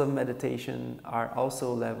levels of meditation are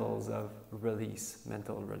also levels of release,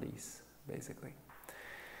 mental release, basically.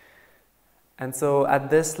 And so at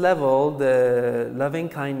this level, the loving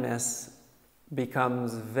kindness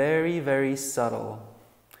becomes very, very subtle.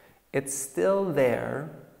 It's still there,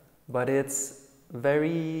 but it's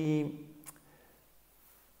very,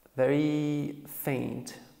 very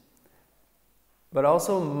faint, but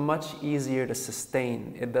also much easier to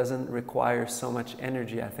sustain. It doesn't require so much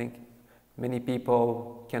energy. I think many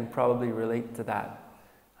people can probably relate to that.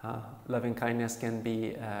 Loving kindness can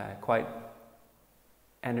be quite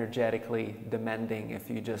energetically demanding if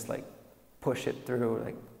you just like push it through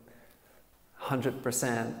like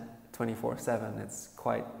 100% 24/7. It's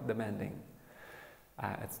quite demanding.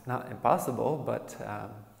 It's not impossible, but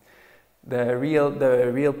the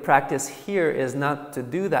real practice here is not to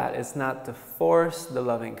do that. It's not to force the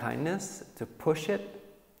loving kindness, to push it.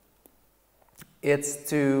 It's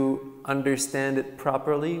to understand it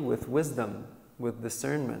properly with wisdom, with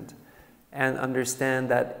discernment, and understand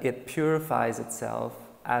that it purifies itself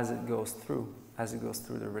as it goes through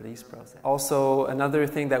the release process. Also, another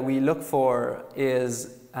thing that we look for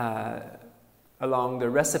is, along the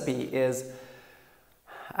recipe, is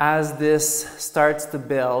as this starts to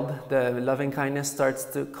build, the loving kindness starts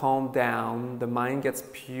to calm down, the mind gets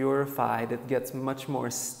purified, it gets much more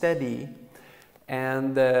steady,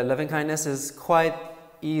 and the loving kindness is quite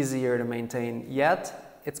easier to maintain,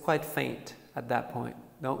 yet it's quite faint at that point.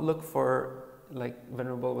 Don't look for, like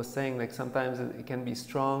Venerable was saying, like sometimes it can be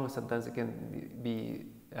strong, sometimes it can be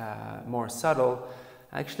more subtle.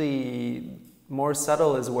 Actually, more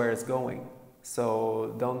subtle is where it's going.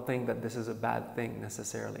 So don't think that this is a bad thing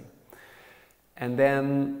necessarily. And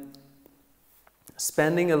then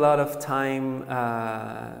spending a lot of time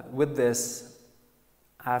with this,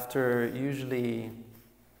 after usually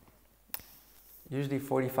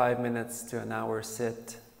 45 minutes to an hour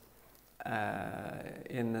sit,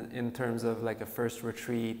 in terms of like a first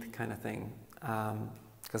retreat kind of thing,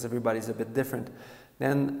 because everybody's a bit different.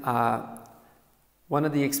 Then one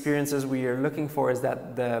of the experiences we are looking for is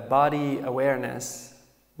that the body awareness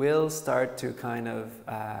will start to kind of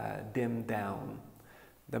dim down.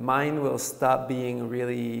 The mind will stop being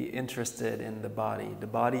really interested in the body. The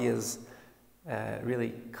body is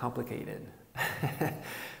really complicated.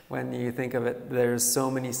 When you think of it, there's so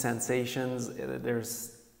many sensations,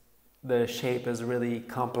 the shape is really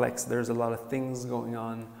complex, there's a lot of things going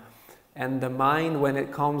on. And the mind, when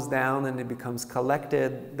it calms down and it becomes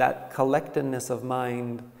collected, that collectedness of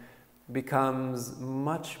mind becomes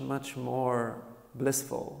much, much more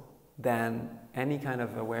blissful than any kind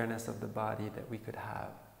of awareness of the body that we could have.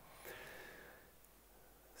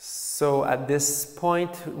 So at this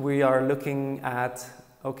point, we are looking at,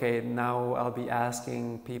 okay, now I'll be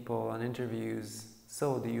asking people on interviews,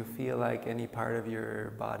 so do you feel like any part of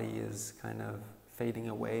your body is kind of fading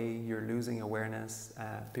away, you're losing awareness?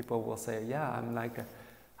 People will say, yeah, I'm like,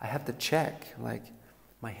 I have to check, like,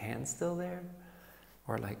 my hand's still there?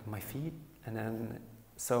 Or like my feet? And then,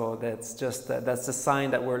 so that's just, that's the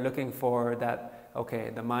sign that we're looking for, that,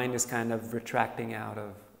 okay, the mind is kind of retracting out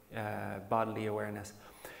of bodily awareness.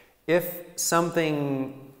 If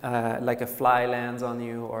something like a fly lands on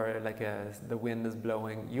you, or like the wind is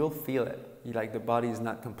blowing, you'll feel it. Like the body is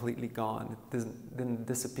not completely gone, it didn't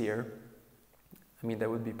disappear. I mean, that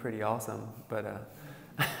would be pretty awesome, but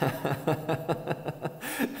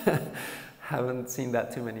So haven't seen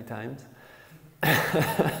that too many times.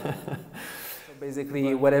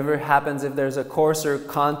 basically, whatever happens, if there's a coarser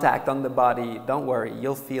contact on the body, don't worry,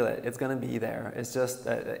 you'll feel it. It's going to be there. It's just,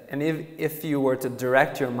 and if you were to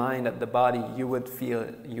direct your mind at the body, you would feel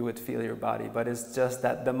it. You would feel your body. But it's just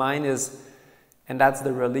that the mind is, and that's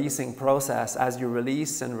the releasing process. As you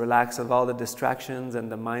release and relax of all the distractions,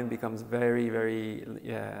 and the mind becomes very, very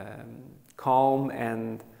calm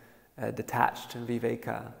and detached,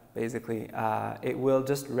 viveka, basically, it will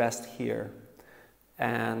just rest here.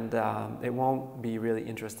 And it won't be really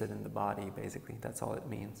interested in the body, basically. That's all it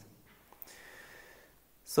means.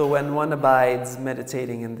 So when one abides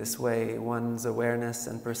meditating in this way, one's awareness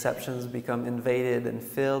and perceptions become invaded and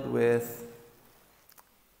filled with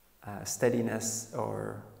steadiness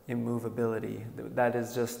or immovability. That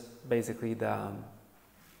is just basically the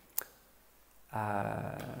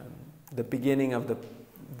beginning of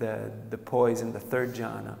the poise in the third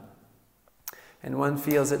jhana. And one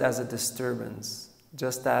feels it as a disturbance,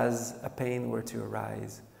 just as a pain were to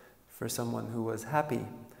arise for someone who was happy.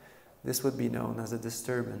 This would be known as a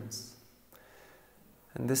disturbance.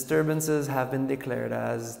 And disturbances have been declared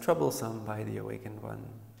as troublesome by the awakened one.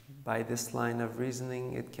 By this line of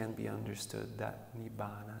reasoning, it can be understood that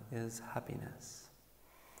Nibbāna is happiness.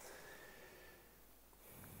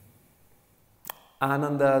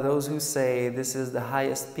 Ānanda, those who say this is the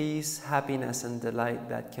highest peace, happiness, and delight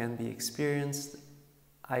that can be experienced,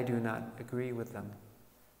 I do not agree with them.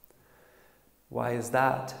 Why is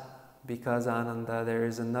that? Because, Ānanda, there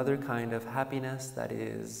is another kind of happiness that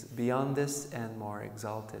is beyond this and more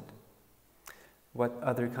exalted. What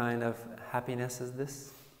other kind of happiness is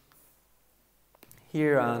this?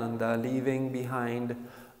 Here, Ānanda, leaving behind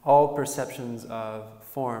all perceptions of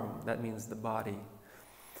form, that means the body,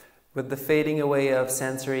 with the fading away of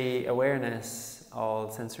sensory awareness, all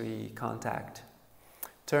sensory contact,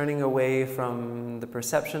 turning away from the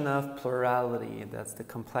perception of plurality, that's the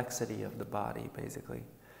complexity of the body, basically,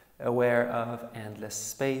 aware of endless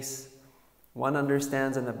space, one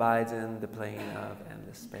understands and abides in the plane of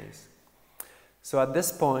endless space. So at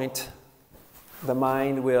this point, the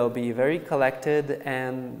mind will be very collected,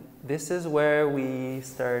 and this is where we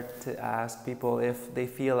start to ask people if they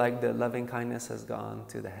feel like the loving kindness has gone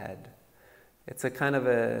to the head. It's a kind of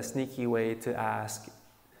a sneaky way to ask,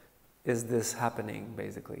 is this happening,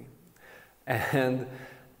 basically? And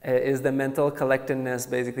is the mental collectedness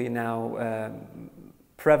basically now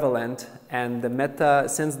prevalent? And the metta,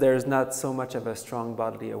 since there's not so much of a strong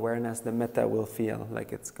bodily awareness, the metta will feel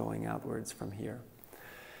like it's going outwards from here.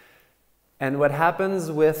 And what happens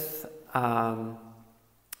with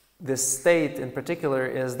this state in particular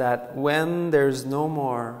is that when there's no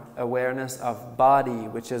more awareness of body,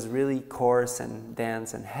 which is really coarse and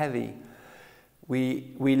dense and heavy,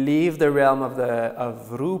 we leave the realm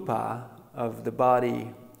of rupa, of the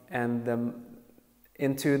body, and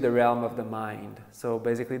into the realm of the mind. So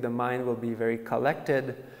basically the mind will be very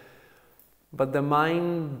collected, but the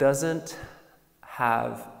mind doesn't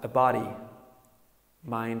have a body.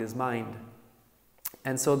 Mind is mind.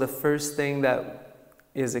 And so the first thing that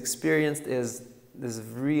is experienced is this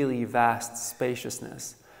really vast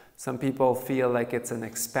spaciousness. Some people feel like it's an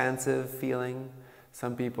expansive feeling.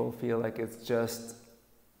 Some people feel like it's just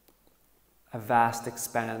a vast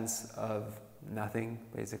expanse of nothing,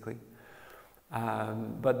 basically.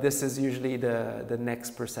 But this is usually the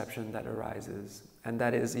next perception that arises. And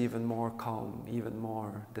that is even more calm, even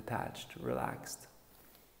more detached, relaxed.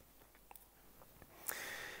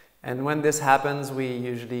 And when this happens, we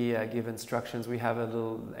usually give instructions. We have a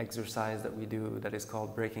little exercise that we do that is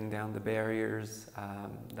called breaking down the barriers,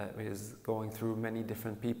 that is going through many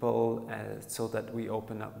different people so that we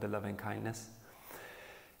open up the loving kindness.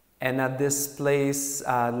 And at this place,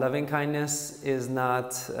 loving kindness is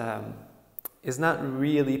not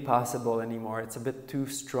really possible anymore. It's a bit too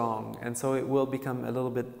strong, and so it will become a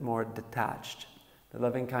little bit more detached. The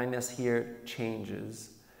loving kindness here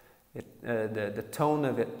changes. The tone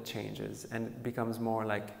of it changes, and it becomes more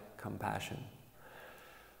like compassion.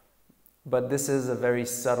 But this is a very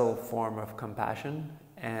subtle form of compassion,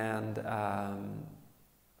 and a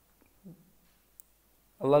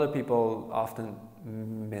lot of people often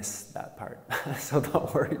miss that part. So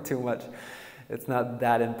don't worry too much. It's not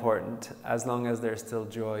that important. As long as there's still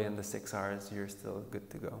joy in the 6 hours, you're still good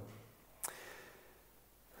to go.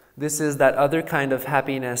 This is that other kind of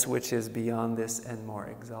happiness which is beyond this and more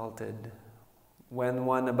exalted. When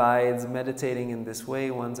one abides meditating in this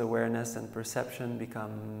way, one's awareness and perception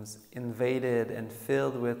becomes invaded and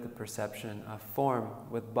filled with the perception of form,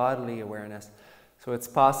 with bodily awareness. So it's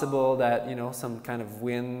possible that, you know, some kind of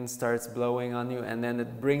wind starts blowing on you, and then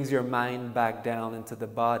it brings your mind back down into the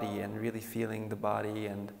body and really feeling the body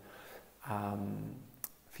and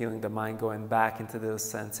feeling the mind going back into those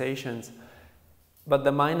sensations. But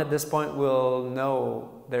the mind at this point will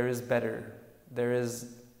know there is better, there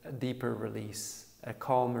is a deeper release, a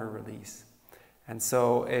calmer release. And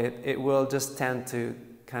so it will just tend to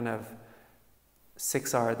kind of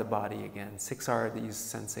 6R the body again, 6R these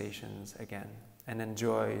sensations again, and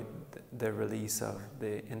enjoy the release of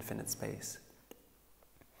the infinite space.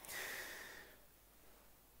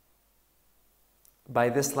 By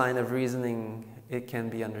this line of reasoning, it can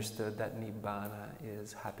be understood that Nibbāna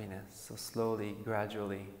is happiness. So slowly,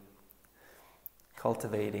 gradually,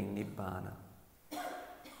 cultivating Nibbāna.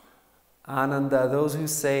 Ānanda, those who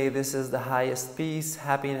say this is the highest peace,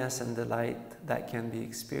 happiness, and delight that can be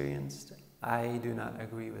experienced, I do not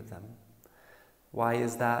agree with them. Why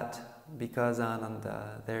is that? Because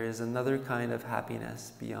Ānanda, there is another kind of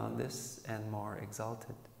happiness beyond this and more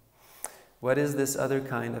exalted. What is this other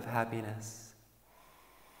kind of happiness?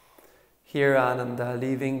 Here, Ānanda,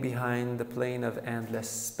 leaving behind the plane of endless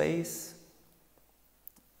space,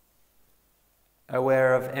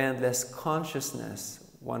 aware of endless consciousness,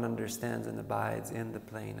 one understands and abides in the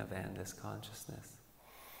plane of endless consciousness.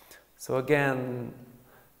 So again,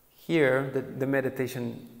 here the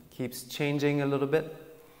meditation keeps changing a little bit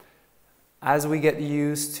as we get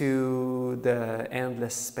used to the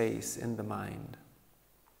endless space in the mind.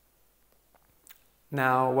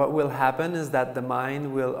 Now, what will happen is that the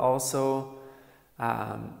mind will also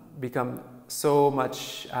become so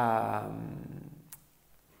much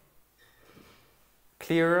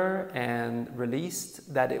clearer and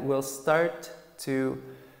released that it will start to,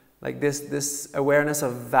 like this awareness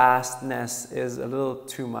of vastness is a little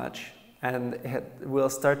too much, and it will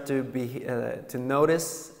start to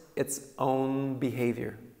notice its own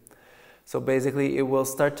behavior. So basically, it will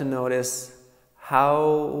start to notice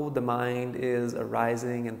how the mind is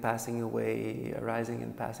arising and passing away, arising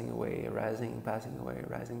and passing away, arising and passing away,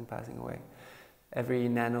 arising and passing away. Every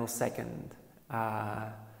nanosecond,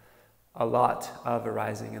 a lot of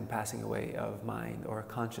arising and passing away of mind or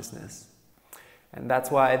consciousness. And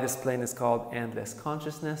that's why this plane is called endless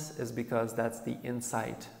consciousness, is because that's the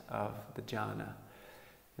insight of the jhana.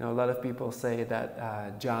 You know, a lot of people say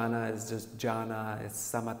that jhana is just jhana, it's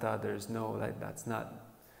samatha, there's no, like, that's not,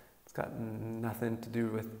 it's got nothing to do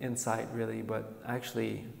with insight really, but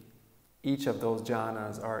actually each of those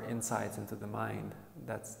jhanas are insights into the mind.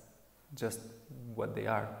 That's just what they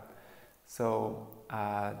are. So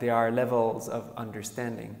they are levels of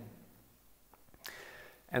understanding.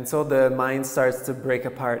 And so the mind starts to break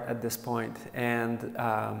apart at this point,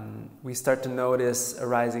 and we start to notice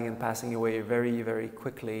arising and passing away very, very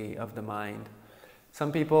quickly of the mind.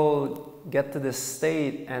 Some people get to this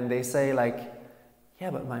state and they say like, yeah,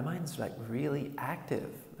 but my mind's like really active.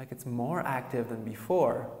 Like it's more active than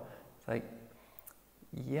before. It's like,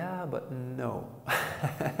 yeah, but no.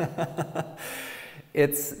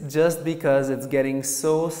 It's just because it's getting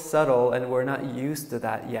so subtle and we're not used to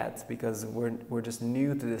that yet because we're just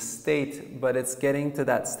new to this state, but it's getting to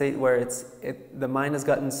that state where the mind has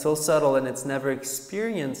gotten so subtle and it's never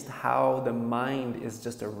experienced how the mind is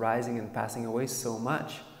just arising and passing away so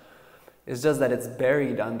much. It's just that it's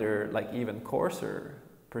buried under like even coarser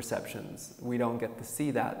perceptions. We don't get to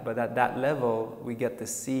see that, but at that level we get to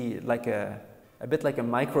see like a bit like a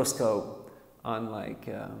microscope on like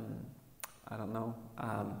I don't know,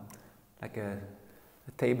 like a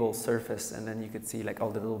table surface, and then you could see like all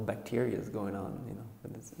the little bacteria going on, you know.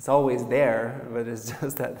 But it's always there, but it's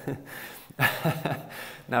just that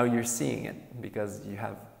now you're seeing it because you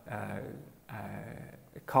have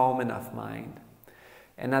a calm enough mind.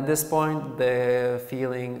 And at this point, the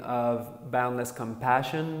feeling of boundless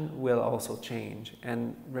compassion will also change.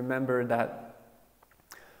 And remember that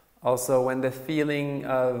also, when the feeling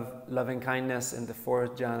of loving kindness in the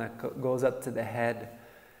fourth jhana goes up to the head,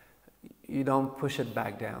 you don't push it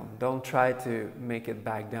back down. Don't try to make it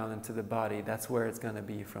back down into the body. That's where it's going to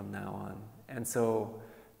be from now on. And so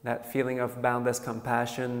that feeling of boundless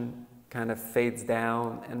compassion kind of fades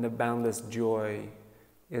down, and the boundless joy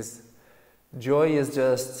is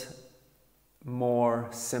just more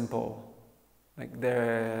simple. Like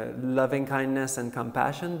the loving kindness and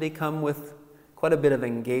compassion, they come with quite a bit of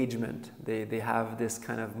engagement. They have this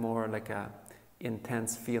kind of more like a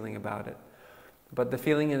intense feeling about it. But the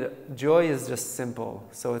feeling of joy is just simple.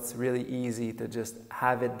 So it's really easy to just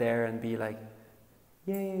have it there and be like,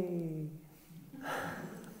 yay.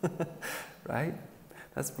 Right?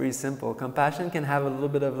 That's pretty simple. Compassion can have a little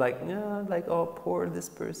bit of like, yeah, like, oh, poor this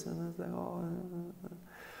person. It's like, oh.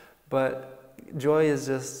 But joy is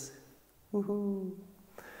just, woohoo.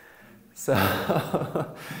 So,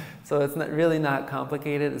 so it's really not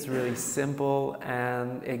complicated. It's really simple,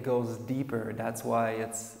 and it goes deeper. That's why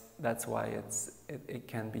it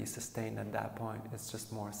can be sustained at that point. It's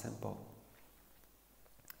just more simple.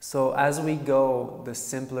 So as we go, the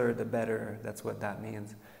simpler, the better. That's what that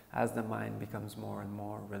means. As the mind becomes more and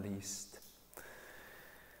more released.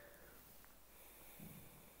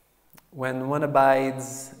 When one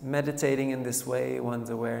abides meditating in this way, one's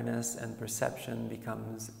awareness and perception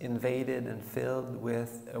becomes invaded and filled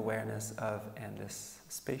with awareness of endless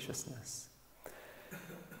spaciousness.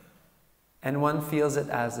 And one feels it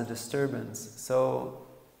as a disturbance. So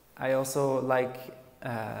I also like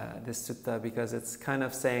this sutta because it's kind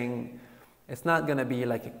of saying it's not going to be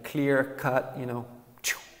like a clear cut, you know,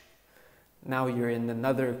 now you're in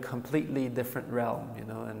another completely different realm, you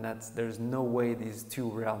know, and there's no way these two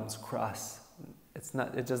realms cross.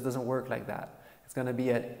 It just doesn't work like that. It's going to be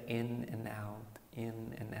an in and out,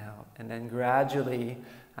 in and out. And then gradually,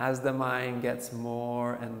 as the mind gets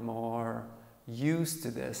more and more used to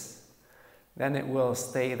this, then it will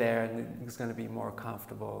stay there and it's going to be more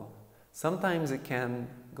comfortable. Sometimes it can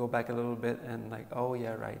go back a little bit and like, oh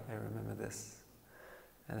yeah, right, I remember this.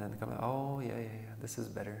 And then come, oh yeah, this is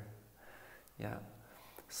better. Yeah.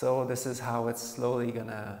 So this is how it's slowly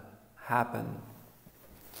gonna happen.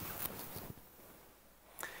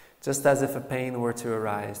 Just as if a pain were to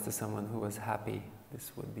arise to someone who was happy,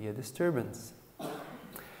 this would be a disturbance.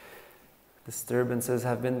 Disturbances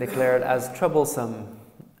have been declared as troublesome.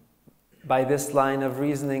 By this line of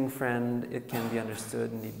reasoning, friend, it can be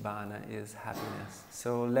understood Nibbāna is happiness.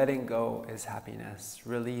 So letting go is happiness.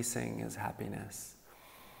 Releasing is happiness.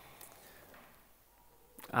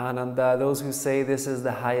 Ānanda, those who say this is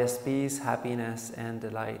the highest peace, happiness, and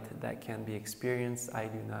delight that can be experienced, I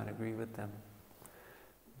do not agree with them.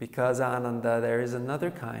 Because Ānanda, there is another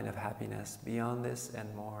kind of happiness beyond this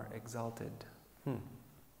and more exalted.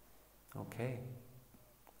 Okay.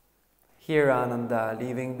 Here, Ānanda,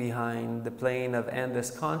 leaving behind the plane of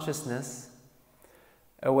endless consciousness,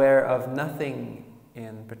 aware of nothing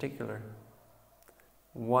in particular,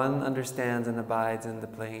 one understands and abides in the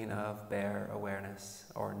plane of bare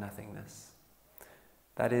awareness or nothingness.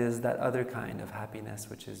 That is that other kind of happiness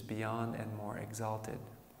which is beyond and more exalted.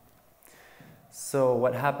 So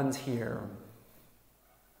what happens here?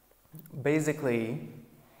 Basically,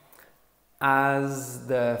 as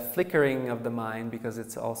the flickering of the mind, because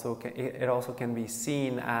it also can be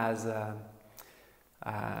seen as a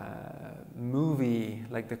movie,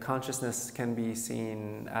 like the consciousness can be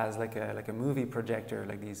seen as like a movie projector,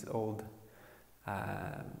 like these old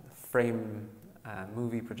frame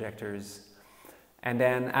movie projectors. And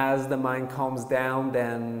then as the mind calms down,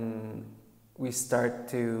 then we start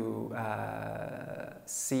to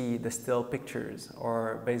see the still pictures,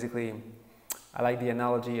 or basically, I like the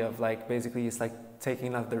analogy of like, basically it's like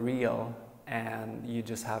taking off the reel and you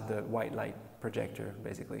just have the white light projector,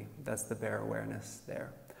 basically. That's the bare awareness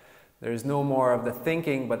there. There's no more of the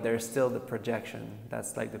thinking, but there's still the projection.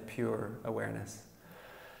 That's like the pure awareness.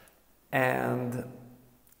 And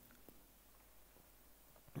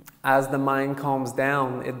as the mind calms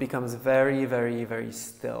down, it becomes very, very, very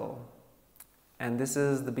still. And this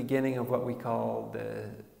is the beginning of what we call the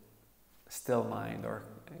still mind or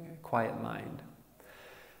quiet mind.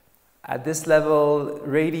 At this level,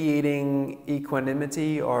 radiating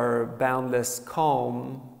equanimity or boundless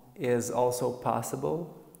calm is also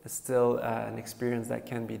possible. It's still an experience that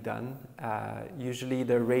can be done. Usually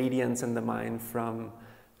the radiance in the mind from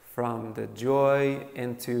the joy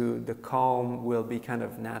into the calm will be kind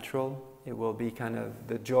of natural. It will be kind of,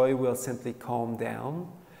 the joy will simply calm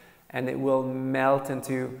down and it will melt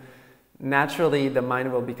into, naturally the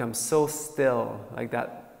mind will become so still, like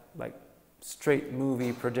that, like straight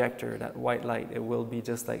movie projector, that white light. It will be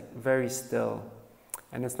just like very still.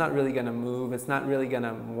 And it's not really going to move. It's not really going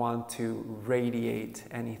to want to radiate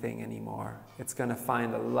anything anymore. It's going to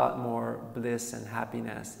find a lot more bliss and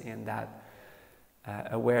happiness in that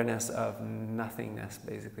awareness of nothingness,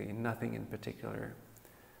 basically, nothing in particular.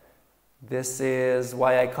 This is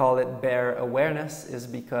why I call it bare awareness, is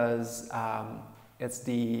because it's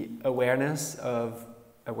the awareness of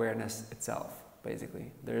awareness itself,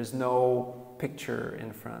 basically. There's no picture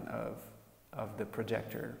in front of the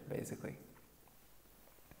projector, basically.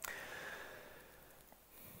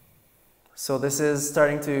 So this is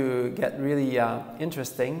starting to get really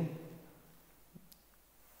interesting.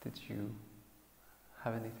 Did you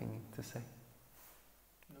have anything to say?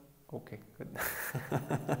 No. Okay, good.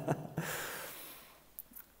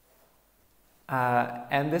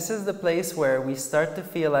 And this is the place where we start to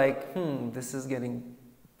feel like, this is getting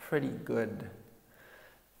pretty good.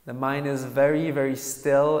 The mind is very, very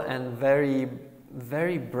still and very,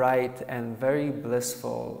 very bright and very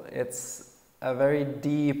blissful. It's a very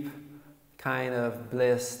deep kind of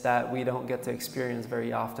bliss that we don't get to experience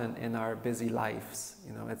very often in our busy lives.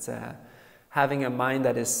 You know, it's having a mind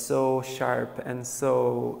that is so sharp and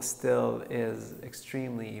so still is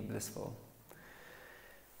extremely blissful.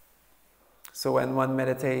 So when one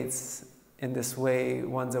meditates in this way,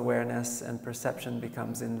 one's awareness and perception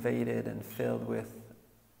becomes invaded and filled with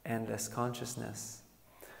endless consciousness.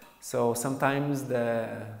 So sometimes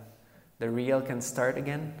the real can start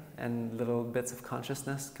again, and little bits of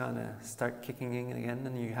consciousness kind of start kicking in again,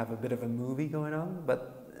 and you have a bit of a movie going on.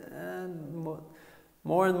 But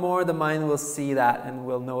more and more the mind will see that and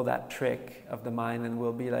will know that trick of the mind and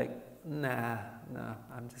will be like, nah,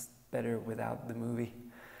 I'm just better without the movie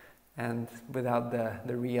and without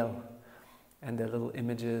the real and the little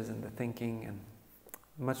images and the thinking, and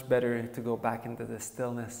much better to go back into the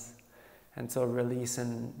stillness. And so release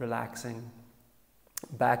and relaxing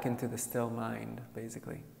back into the still mind,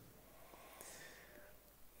 basically.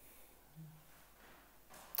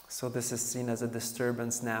 So this is seen as a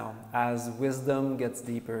disturbance now. As wisdom gets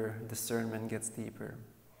deeper, discernment gets deeper.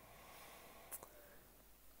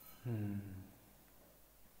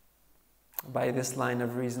 By this line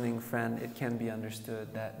of reasoning, friend, it can be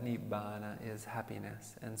understood that Nibbāna is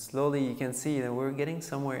happiness. And slowly you can see that we're getting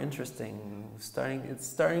somewhere interesting. It's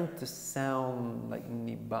starting to sound like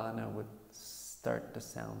Nibbāna would start to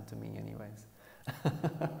sound to me anyways.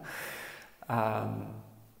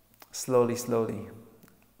 Slowly.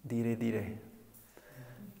 Dire.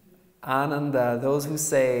 Ānanda, those who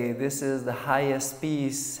say this is the highest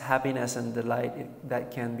peace, happiness and delight that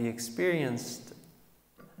can be experienced,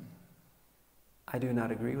 I do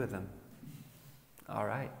not agree with them. All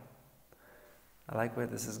right. I like where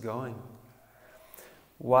this is going.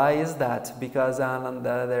 Why is that? Because,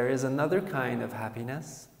 Ānanda, there is another kind of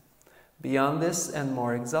happiness, beyond this and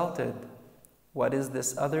more exalted. What is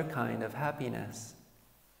this other kind of happiness?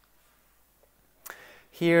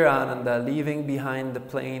 Here, Ānanda, leaving behind the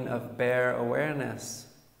plane of bare awareness.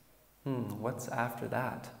 What's after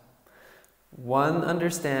that? One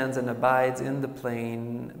understands and abides in the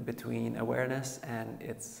plane between awareness and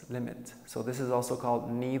its limit. So this is also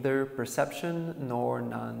called neither perception nor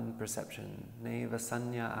non-perception. Neva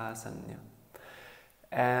sanya asanya.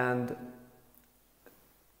 And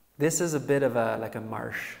this is a bit of like a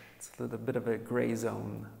marsh. It's a little bit of a gray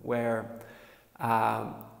zone where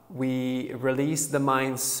we release the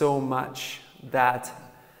mind so much that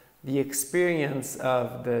the experience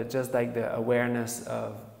of just like the awareness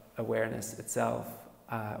of awareness itself,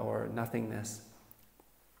 or nothingness,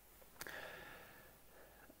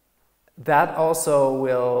 that also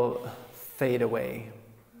will fade away.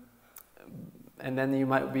 And then you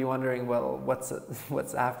might be wondering, well,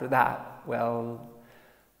 what's after that? Well,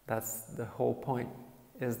 that's the whole point,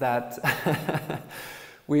 is that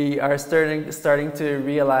we are starting to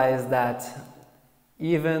realize that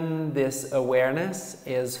even this awareness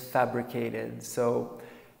is fabricated. So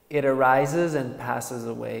it arises and passes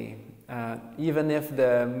away. Even if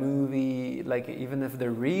the movie, even if the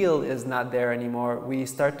real is not there anymore, we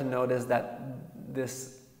start to notice that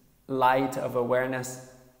this light of awareness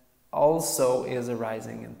also is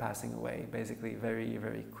arising and passing away, basically very,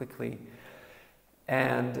 very quickly.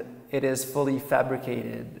 And it is fully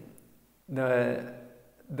fabricated.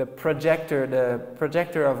 The projector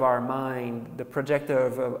of our mind, the projector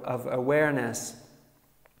of awareness,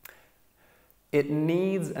 it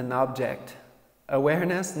needs an object.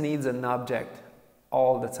 Awareness needs an object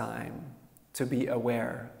all the time to be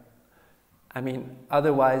aware. I mean,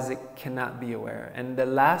 otherwise it cannot be aware. And the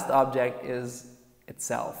last object is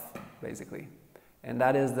itself, basically. And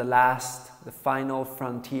that is the final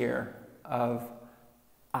frontier of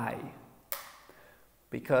I.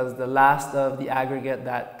 Because the last of the aggregate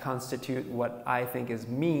that constitute what I think is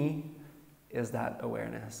me is that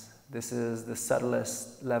awareness. This is the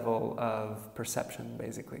subtlest level of perception,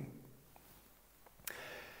 basically.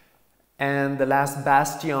 And the last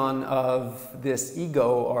bastion of this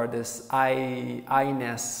ego, or this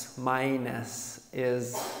I-ness, my-ness,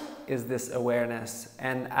 is this awareness.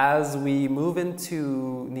 And as we move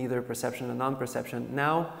into neither perception and non-perception,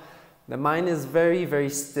 now the mind is very, very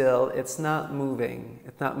still. It's not moving.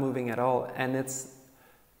 It's not moving at all. And it's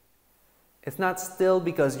not still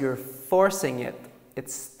because you're forcing it.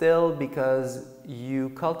 It's still because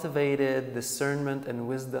you cultivated discernment and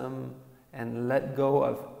wisdom and let go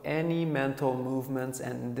of any mental movements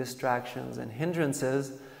and distractions and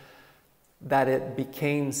hindrances, that it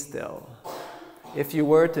became still. If you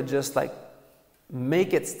were to just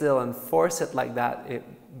make it still and force it like that, it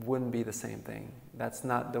wouldn't be the same thing. That's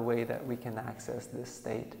not the way that we can access this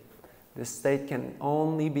state. This state can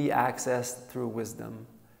only be accessed through wisdom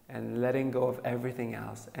and letting go of everything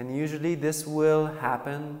else. And usually this will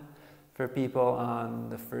happen for people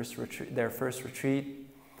on the first retreat, their first retreat,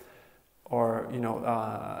 or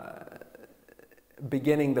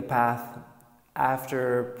beginning the path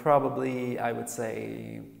after probably, I would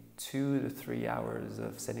say, 2 to 3 hours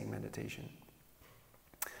of sitting meditation.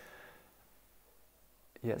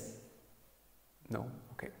 Yes? No?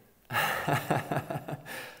 Okay.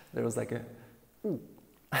 There was like a ooh.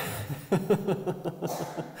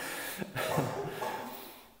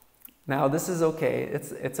 Now this is okay.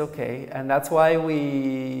 It's okay, and that's why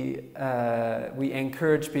we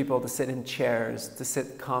encourage people to sit in chairs, to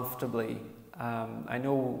sit comfortably. I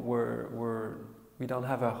know we don't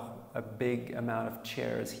have a big amount of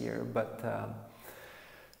chairs here, but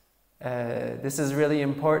this is really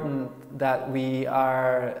important that we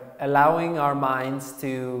are allowing our minds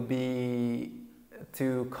to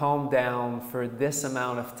calm down for this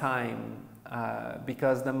amount of time,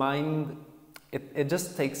 because the mind, it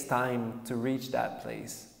just takes time to reach that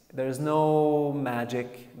place. There's no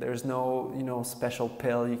magic, there's no special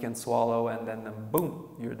pill you can swallow and then boom,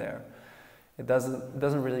 you're there. It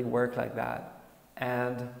doesn't really work like that.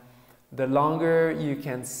 And the longer you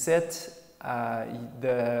can sit,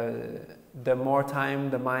 the more time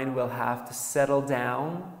the mind will have to settle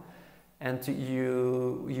down, and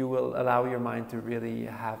you will allow your mind to really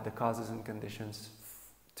have the causes and conditions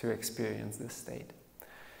to experience this state.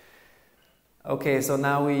 Okay, so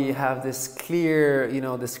now we have this clear,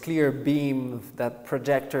 this clear beam, that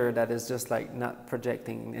projector that is just like not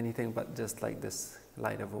projecting anything, but just like this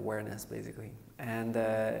light of awareness, basically. And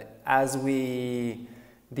as we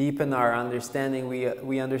deepen our understanding,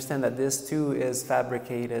 we understand that this too is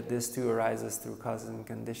fabricated, this too arises through causes and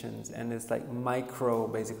conditions, and it's like micro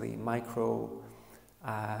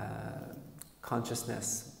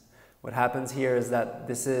consciousness. What happens here is that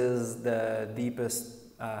this is the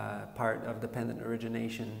deepest part of dependent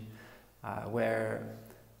origination, where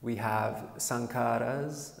we have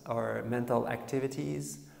sankharas, or mental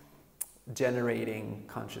activities, generating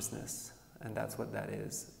consciousness. And that's what that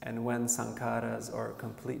is. And when sankharas are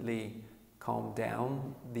completely calmed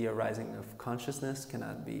down, the arising of consciousness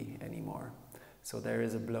cannot be anymore. So there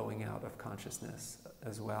is a blowing out of consciousness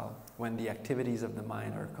as well, when the activities of the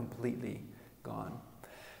mind are completely gone.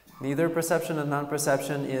 Neither perception and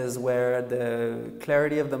non-perception is where the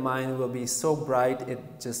clarity of the mind will be so bright it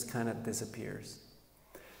just kind of disappears.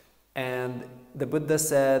 And the Buddha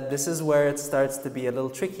said this is where it starts to be a little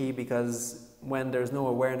tricky, because when there's no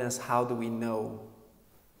awareness, how do we know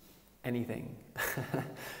anything?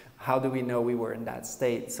 How do we know we were in that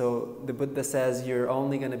state? So the Buddha says you're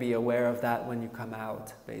only going to be aware of that when you come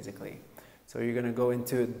out, basically. So you're going to go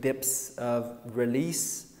into dips of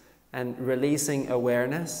release and releasing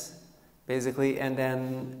awareness, basically, and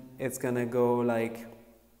then it's going to go like,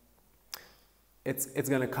 it's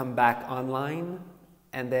going to come back online,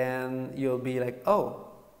 and then you'll be like,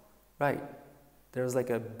 oh, right. There was like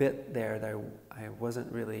a bit there that I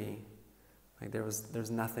wasn't really, like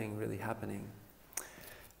there's nothing really happening.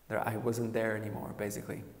 I wasn't there anymore,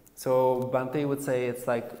 basically. So Bhante would say it's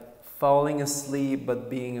like falling asleep but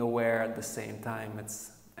being aware at the same time.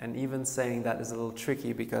 And even saying that is a little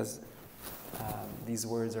tricky, because these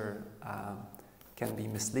words can be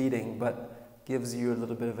misleading, but gives you a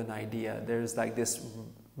little bit of an idea. There's like this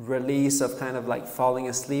release of kind of like falling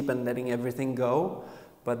asleep and letting everything go,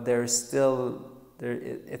 but there's still,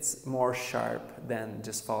 it's more sharp than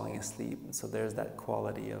just falling asleep. So there's that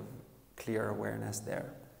quality of clear awareness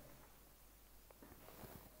there.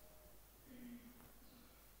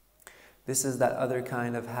 This is that other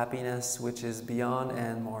kind of happiness which is beyond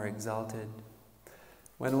and more exalted.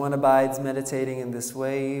 When one abides meditating in this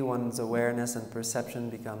way, one's awareness and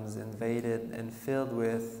perception becomes invaded and filled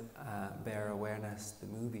with bare awareness, the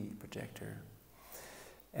movie projector.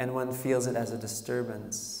 And one feels it as a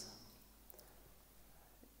disturbance.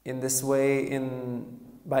 In this way,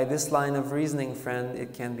 by this line of reasoning, friend,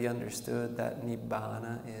 it can be understood that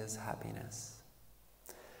Nibbāna is happiness.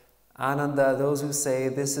 Ānanda, those who say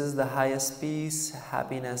this is the highest peace,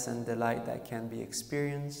 happiness, and delight that can be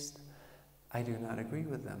experienced, I do not agree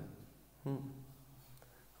with them.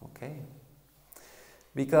 Okay.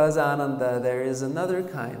 Because Ānanda, there is another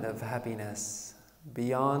kind of happiness,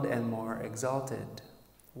 beyond and more exalted.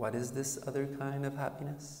 What is this other kind of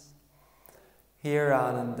happiness? Here,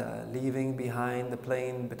 Ānanda, leaving behind the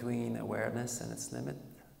plane between awareness and its limit,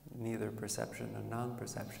 neither perception nor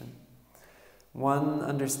non-perception, one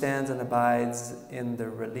understands and abides in the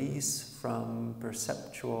release from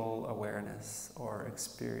perceptual awareness or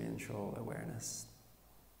experiential awareness.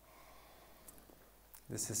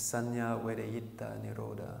 This is Sanya Vedayitta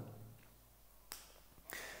Nirodha.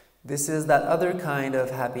 This is that other kind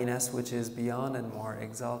of happiness which is beyond and more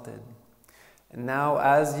exalted. And now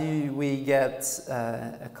as we get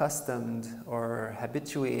accustomed or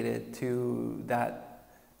habituated to that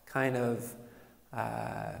kind of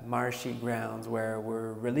marshy grounds where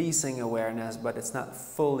we're releasing awareness, but it's not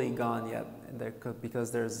fully gone yet,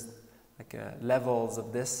 because there's like levels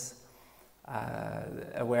of this.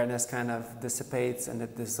 Awareness kind of dissipates and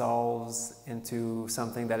it dissolves into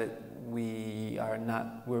something that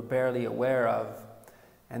we're barely aware of,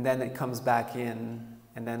 and then it comes back in,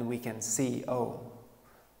 and then we can see, oh,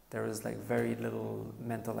 there was like very little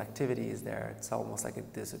mental activities there. It's almost like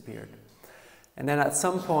it disappeared. And then at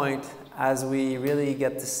some point, as we really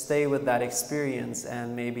get to stay with that experience,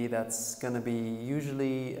 and maybe that's going to be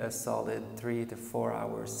usually a solid 3 to 4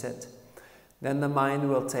 hour sit, then the mind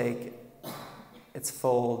will take its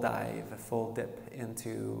full dive, a full dip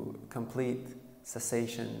into complete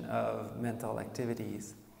cessation of mental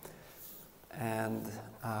activities. And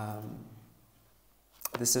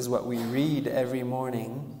this is what we read every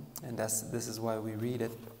morning, and this is why we read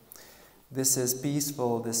it. This is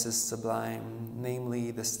peaceful, this is sublime,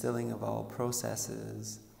 namely the stilling of all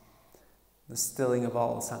processes, the stilling of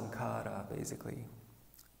all sankhara, basically.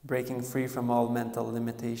 Breaking free from all mental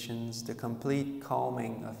limitations, the complete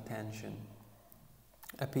calming of tension.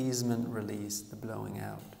 Appeasement, release, the blowing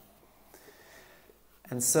out.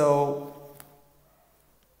 And so,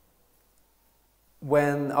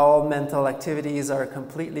 when all mental activities are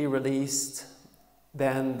completely released,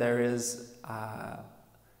 then there is,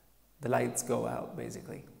 the lights go out,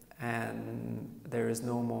 basically. And there is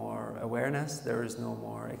no more awareness, there is no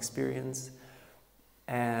more experience,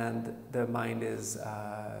 and the mind is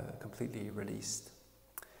completely released.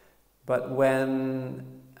 But when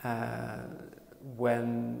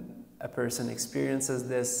a person experiences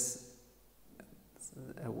this,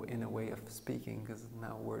 in a way of speaking, because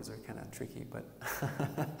now words are kind of tricky, but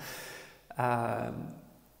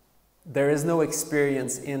there is no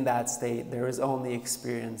experience in that state. There is only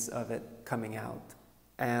experience of it coming out.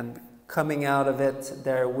 And coming out of it,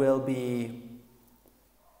 there will be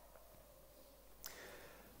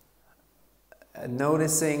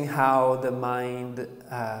noticing how the mind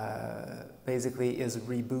basically is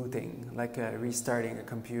rebooting, like restarting a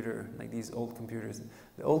computer, like these old computers.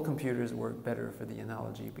 The old computers work better for the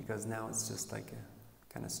analogy, because now it's just like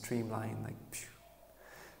a kind of streamlined, like phew.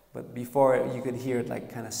 But before you could hear it like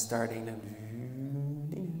kind of starting and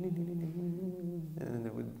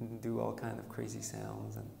it would do all kind of crazy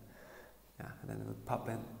sounds, and and then it would pop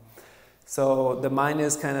in. So the mind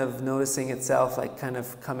is kind of noticing itself like kind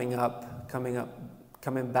of coming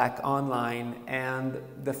back online, and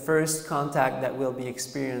the first contact that will be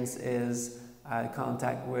experienced is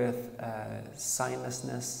contact with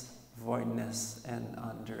signlessness, voidness, and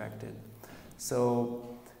undirected.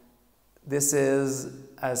 So this is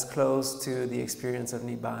as close to the experience of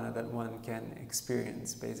Nibbāna that one can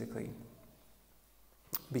experience, basically.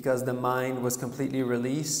 Because the mind was completely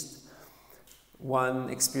released, one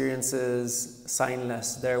experiences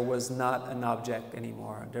signless. There was not an object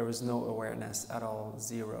anymore. There was no awareness at all,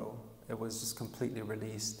 zero. It was just completely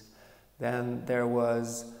released. Then there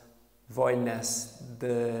was voidness.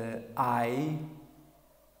 The I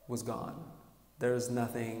was gone. There's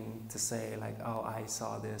nothing to say like, oh, I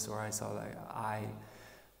saw this, or I saw that.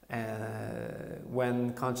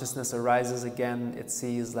 When consciousness arises again, it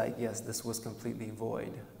sees like, yes, this was completely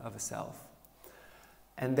void of a self.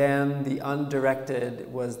 And then the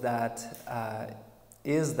undirected was that,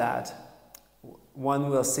 one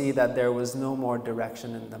will see that there was no more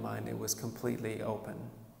direction in the mind. It was completely open.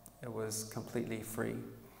 It was completely free.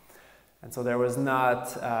 And so there was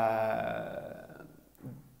not,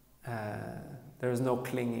 there was no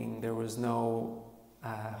clinging, there was no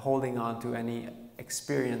holding on to any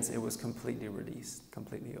experience. It was completely released,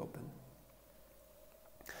 completely open.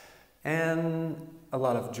 And a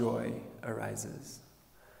lot of joy arises.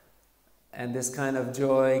 And this kind of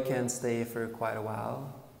joy can stay for quite a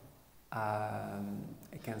while.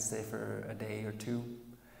 It can stay for a day or two.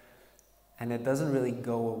 And it doesn't really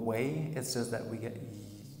go away, it's just that we get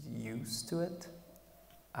used to it.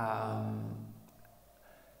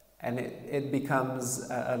 And it becomes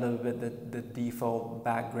a little bit the default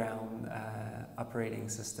background operating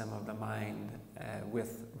system of the mind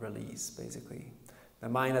with release, basically. The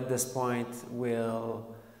mind at this point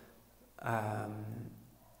will,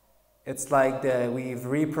 it's like we've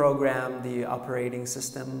reprogrammed the operating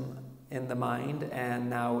system in the mind, and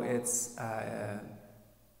now it's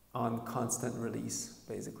on constant release,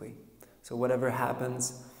 basically. So whatever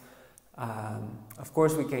happens, Of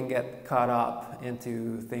course, we can get caught up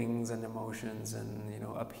into things and emotions and, you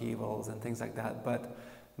know, upheavals and things like that, but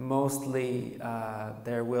mostly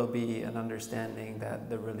there will be an understanding that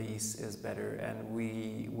the release is better, and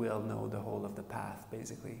we will know the whole of the path,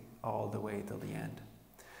 basically, all the way till the end.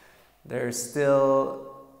 There's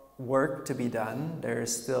still work to be done.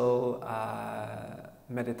 There's still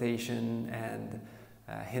meditation and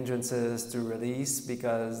hindrances to release,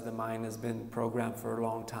 because the mind has been programmed for a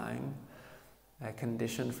long time,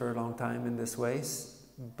 conditioned for a long time in this way.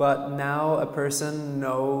 But now a person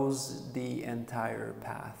knows the entire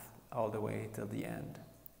path all the way till the end.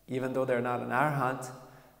 Even though they're not an arhat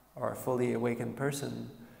or a fully awakened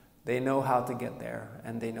person, they know how to get there,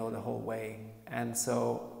 and they know the whole way. And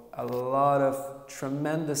so a lot of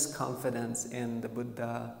tremendous confidence in the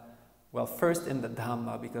Buddha. Well, first in the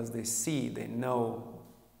Dhamma, because they know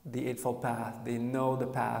the Eightfold Path, they know the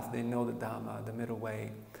path, they know the Dhamma, the middle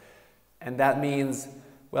way. And that means,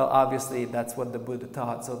 well, obviously that's what the Buddha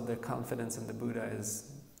taught, so the confidence in the Buddha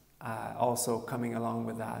is also coming along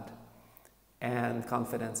with that. And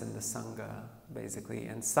confidence in the Sangha, basically.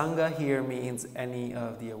 And Sangha here means any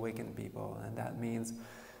of the awakened people, and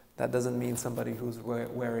that doesn't mean somebody who's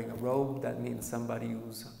wearing a robe. That means somebody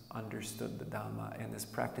who's understood the Dhamma and is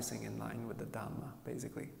practicing in line with the Dhamma,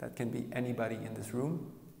 basically. That can be anybody in this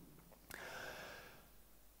room.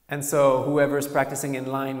 And so whoever is practicing in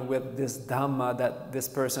line with this Dhamma that this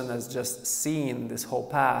person has just seen, this whole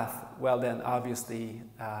path, well then obviously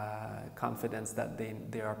confidence that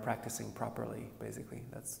they are practicing properly, basically.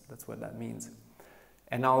 That's what that means.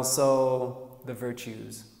 And also the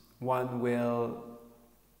virtues. When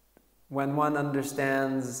one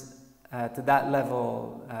understands to that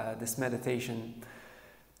level this meditation,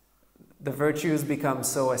 the virtues become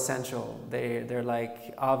so essential. They're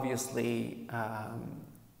like obviously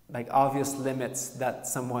like obvious limits that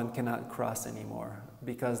someone cannot cross anymore,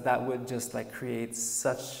 because that would just like create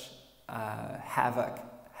such havoc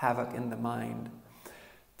in the mind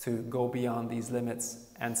to go beyond these limits.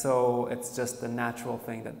 And so it's just a natural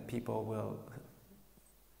thing that people will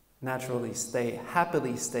naturally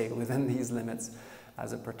happily stay within these limits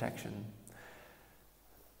as a protection.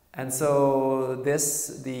 And so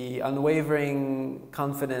the unwavering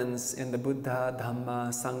confidence in the Buddha, Dhamma,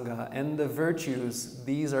 Sangha, and the virtues,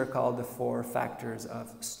 these are called the 4 factors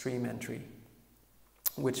of stream entry,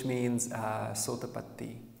 which means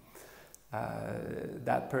sotapatti.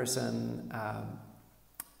 That person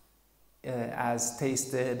has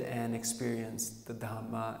tasted and experienced the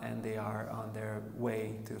Dhamma, and they are on their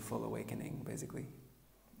way to full awakening, basically.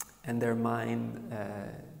 And their mind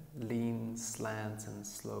leans, slants, and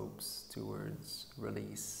slopes towards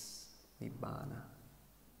release, Nibbāna.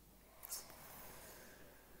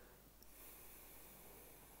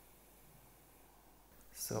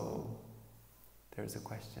 So, there's a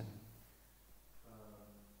question.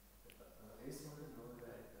 I just want to know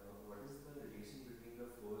that what is the relation between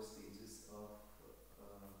the 4 stages of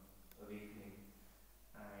awakening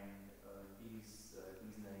and these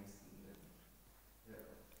 9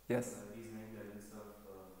 Yes. These 9 levels of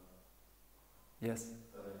Yes.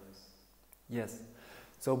 awareness. Yes.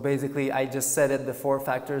 So basically, I just said it, the 4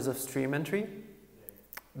 factors of stream entry.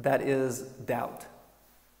 That is doubt.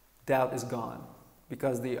 Doubt is gone,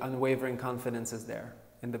 because the unwavering confidence is there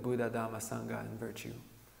in the Buddha, Dhamma, Sangha, and virtue.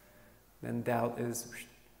 Then doubt is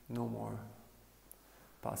no more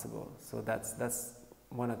possible. So that's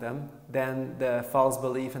one of them. Then the false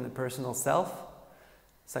belief in the personal self,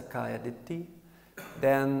 sakkaya ditthi.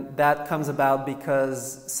 Then that comes about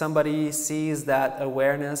because somebody sees that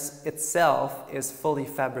awareness itself is fully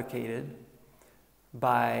fabricated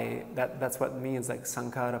by, that's what it means, like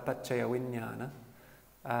sankhara paccaya viññāna.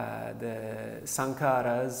 The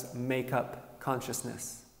sankharas make up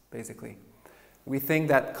consciousness, basically. We think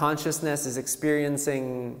that consciousness is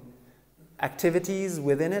experiencing activities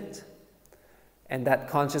within it, and that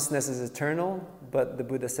consciousness is eternal, but the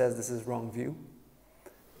Buddha says this is wrong view.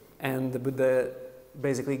 And the Buddha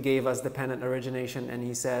basically gave us dependent origination, and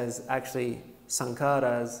he says, actually,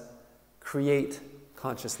 sankharas create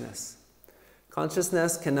consciousness.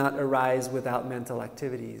 Consciousness cannot arise without mental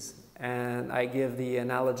activities. And I give the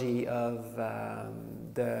analogy of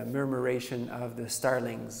the murmuration of the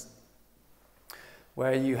starlings,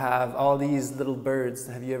 where you have all these little birds.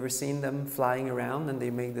 Have you ever seen them flying around, and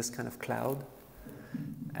they make this kind of cloud?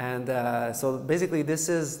 And so basically this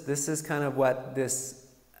is kind of what this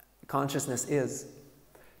consciousness is.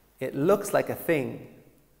 It looks like a thing,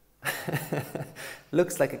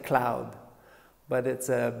 looks like a cloud, but it's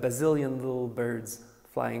a bazillion little birds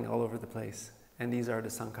flying all over the place. And these are the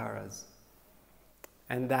sankharas.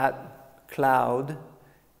 And that cloud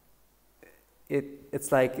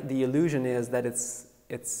it's like the illusion is that it's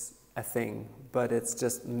a thing, but it's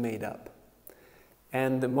just made up.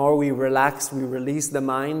 And the more we relax, we release the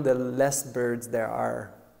mind, the less birds there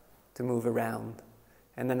are to move around.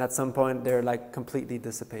 And then at some point, they're like completely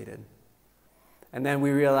dissipated. And then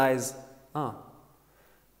we realize,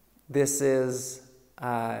 this is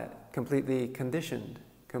completely conditioned,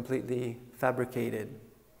 completely fabricated.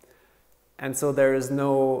 And so there is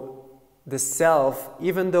no, the self,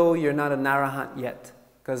 even though you're not an arahant yet,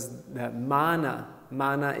 because the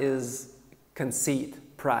mana is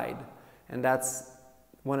conceit, pride. And that's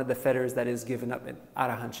one of the fetters that is given up in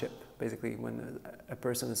arahantship, basically, when a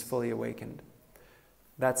person is fully awakened.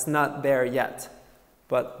 That's not there yet.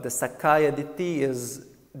 But the sakkaya-ditthi is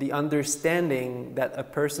the understanding that a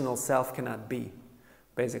personal self cannot be.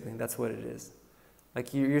 Basically, that's what it is.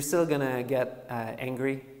 Like you're still gonna get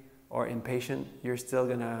angry or impatient. You're still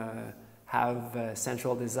gonna have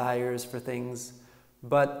sensual desires for things.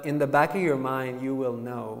 But in the back of your mind, you will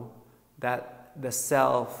know that the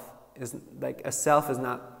self is, like a self is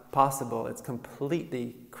not possible. It's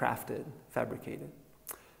completely crafted, fabricated.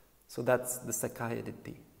 So that's the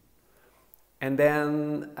sakkaya-ditthi. And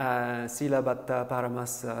then sila bhatta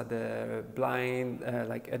paramassa, the blind,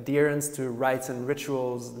 like adherence to rites and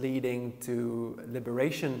rituals leading to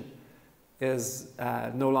liberation is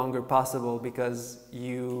no longer possible, because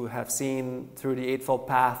you have seen through the Eightfold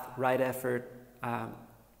Path, right effort,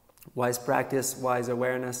 wise practice, wise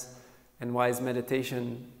awareness, and wise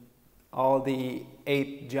meditation, all the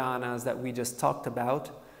 8 jhanas that we just talked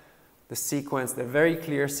about, the sequence, the very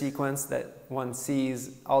clear sequence that one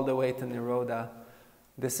sees all the way to Nirodha.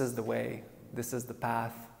 This is the way, this is the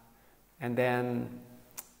path. And then,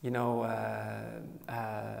 you know,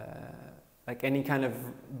 like any kind of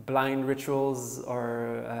blind rituals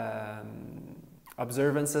or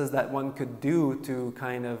observances that one could do to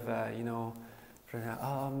kind of, you know,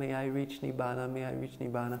 oh, may I reach Nibbāna, may I reach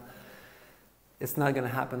Nibbāna. It's not going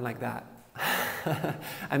to happen like that.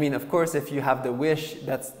 I mean, of course, if you have the wish,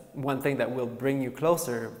 that's one thing that will bring you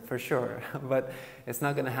closer, for sure. But it's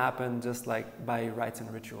not going to happen just like by rites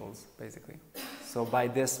and rituals, basically. So by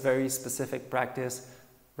this very specific practice,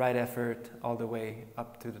 right effort, all the way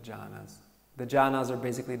up to the jhanas. The jhanas are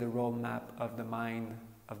basically the roadmap of the mind,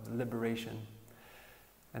 of the liberation.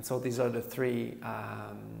 And so these are the three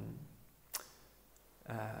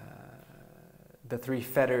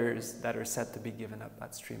fetters that are said to be given up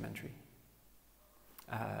at stream entry.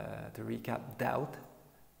 To recap, doubt,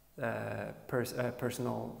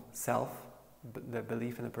 personal self, the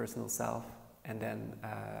belief in a personal self, and then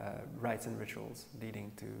rites and rituals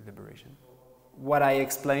leading to liberation. What I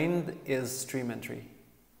explained is stream entry.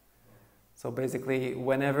 So basically,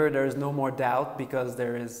 whenever there is no more doubt, because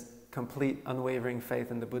there is complete unwavering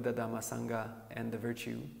faith in the Buddha, Dhamma, Sangha, and the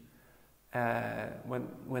virtue,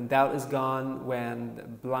 when doubt is gone,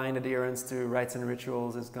 when blind adherence to rites and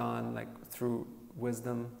rituals is gone, like through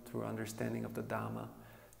wisdom, through understanding of the Dhamma,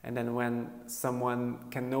 and then when someone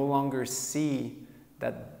can no longer see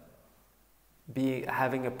that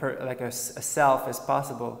having a self is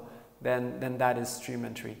possible, then that is stream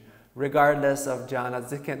entry, regardless of jhanas.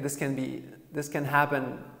 This can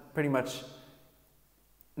happen pretty much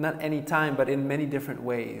not any time, but in many different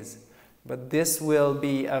ways. But this will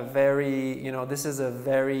be a very, you know, this is a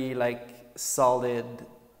very like solid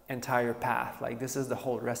entire path. Like this is the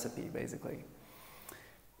whole recipe, basically.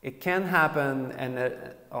 It can happen, and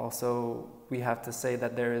also we have to say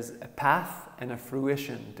that there is a path and a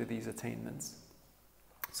fruition to these attainments.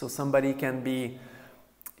 So somebody can be,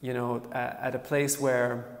 you know, at a place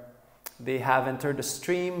where they have entered the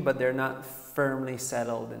stream, but they're not firmly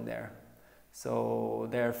settled in there. So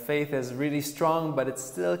their faith is really strong, but it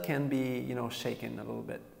still can be, you know, shaken a little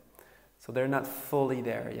bit. So they're not fully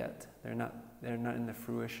there yet. They're not in the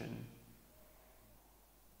fruition.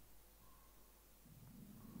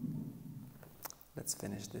 Let's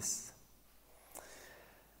finish this.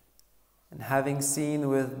 And having seen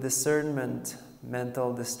with discernment,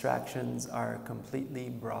 mental distractions are completely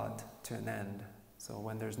brought to an end. So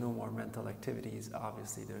when there's no more mental activities,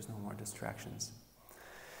 obviously there's no more distractions.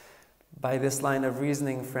 By this line of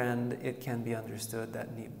reasoning, friend, it can be understood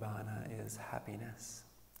that Nibbāna is happiness.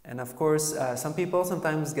 And of course, some people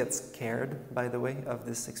sometimes get scared, by the way, of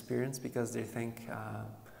this experience, because they think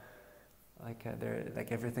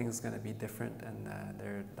like everything's going to be different, and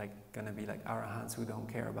they're like going to be like arahants who don't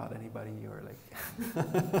care about anybody, or like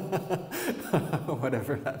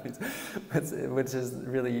whatever that means, which is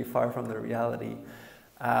really far from the reality.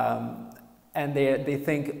 And they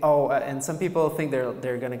think, and some people think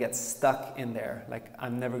they're going to get stuck in there, like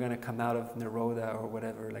I'm never going to come out of Nirodha or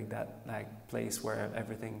whatever, like that like place where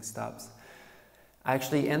everything stops.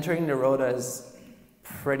 Actually, entering Nirodha is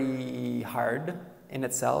pretty hard in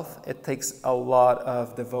itself. It takes a lot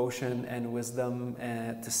of devotion and wisdom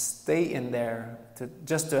to stay in there,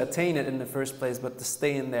 just to attain it in the first place, but to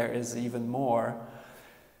stay in there is even more.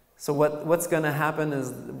 So what's going to happen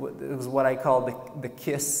is what I call the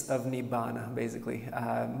kiss of Nibbāna, basically.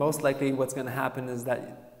 Most likely what's going to happen is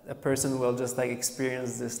that a person will just like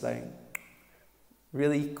experience this like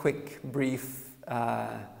really quick, brief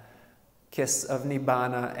kiss of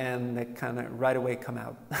Nibbāna, and they kind of right away come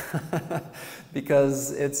out.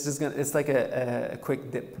 Because it's like a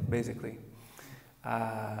quick dip, basically.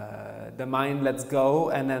 The mind lets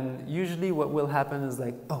go, and then usually what will happen is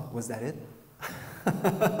like, oh, was that it?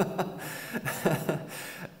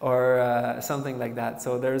 Or something like that.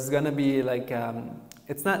 So there's going to be like,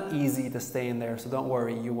 it's not easy to stay in there, so don't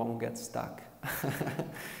worry, you won't get stuck.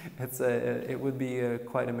 It would be a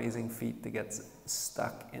quite amazing feat to get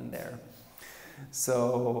stuck in there.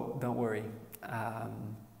 So don't worry.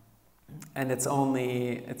 And it's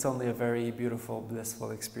only a very beautiful,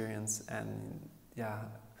 blissful experience, and yeah,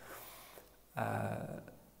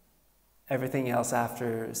 everything else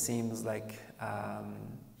after seems like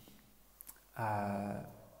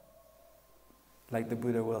the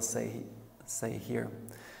Buddha will say here.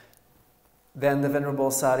 Then the Venerable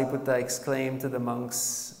Sariputta exclaimed to the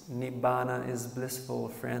monks, "Nibbāna is blissful,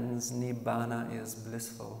 friends, Nibbāna is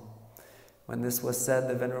blissful." When this was said,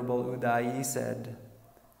 the Venerable Udayi said,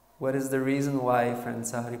 "What is the reason why, friend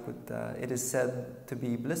Sariputta, it is said to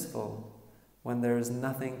be blissful when there is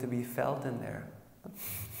nothing to be felt in there?"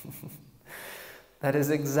 That is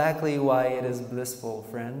exactly why it is blissful,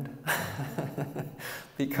 friend.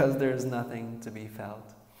 Because there is nothing to be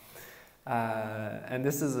felt. And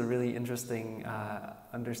this is a really interesting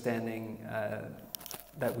understanding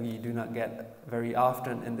that we do not get very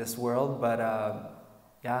often in this world, but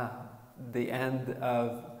yeah, the end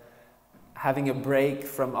of having a break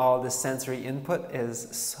from all the sensory input is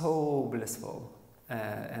so blissful,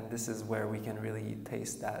 and this is where we can really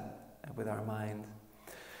taste that with our mind.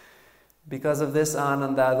 Because of this,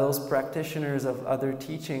 Ānanda, those practitioners of other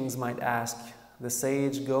teachings might ask, the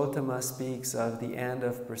sage Gautama speaks of the end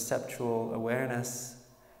of perceptual awareness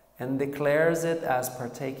and declares it as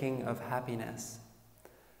partaking of happiness.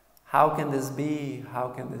 How can this be? How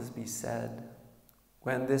can this be said?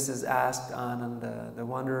 When this is asked, Ānanda, the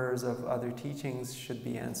wanderers of other teachings should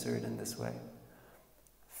be answered in this way.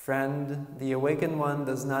 Friend, the awakened one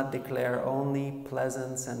does not declare only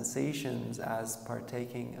pleasant sensations as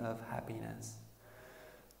partaking of happiness.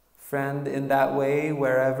 Friend, in that way,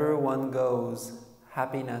 wherever one goes,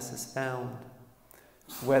 happiness is found.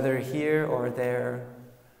 Whether here or there,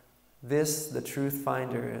 this the truth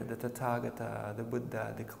finder, the Tathagata, the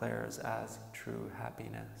Buddha, declares as true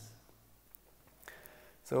happiness.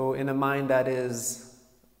 So in a mind that is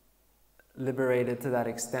liberated to that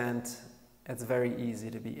extent, it's very easy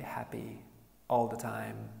to be happy all the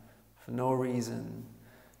time, for no reason.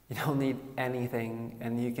 You don't need anything,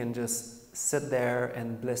 and you can just sit there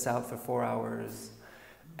and bliss out for 4 hours.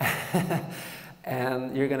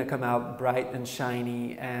 And you're going to come out bright and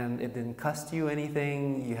shiny, and it didn't cost you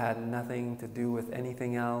anything, you had nothing to do with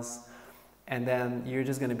anything else. And then you're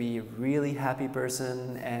just going to be a really happy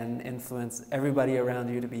person and influence everybody around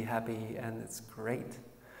you to be happy, and it's great.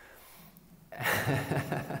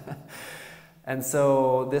 And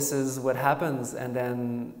so this is what happens, and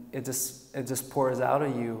then it just pours out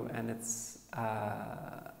of you, and it's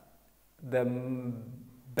the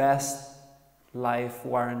best life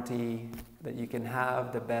warranty that you can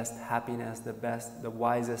have, the best happiness, the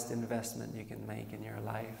wisest investment you can make in your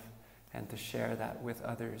life, and to share that with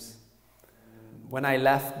others. When I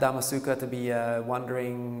left Dhammasukha to be a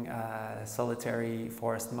wandering, solitary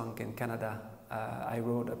forest monk in Canada, I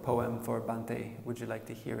wrote a poem for Bhante. Would you like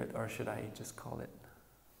to hear it, or should I just call it?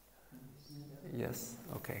 Yes?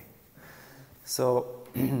 Okay. So,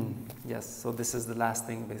 yes, so this is the last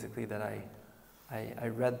thing basically that I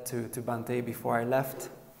read to Bhante before I left.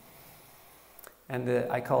 And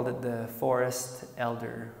I called it the Forest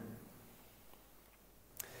Elder.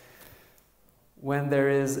 When there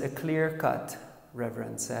is a clear cut,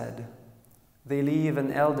 Reverend said, they leave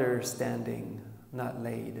an elder standing, not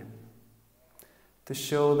laid, to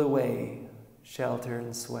show the way, shelter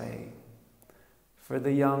and sway, for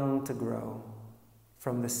the young to grow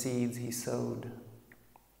from the seeds he sowed.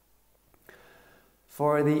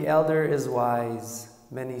 For the elder is wise,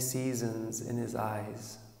 many seasons in his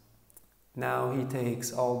eyes. Now he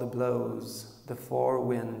takes all the blows, the four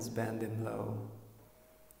winds bend him low.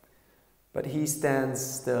 But he stands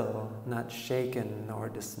still, not shaken nor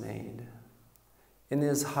dismayed. In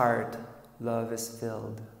his heart love is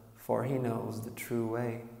filled, for he knows the true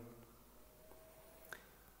way.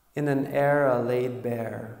 In an era laid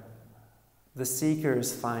bare, the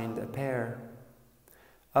seekers find a pair.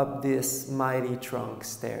 Up this mighty trunk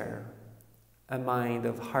stare, a mind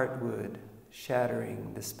of heartwood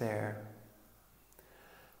shattering despair.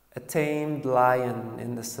 A tamed lion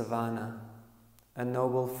in the savannah, a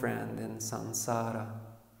noble friend in samsara,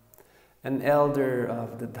 an elder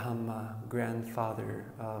of the Dhamma,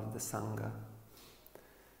 grandfather of the Sangha.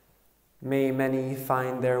 May many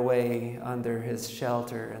find their way under his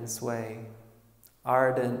shelter and sway.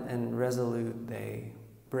 Ardent and resolute they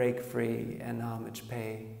break free and homage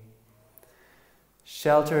pay,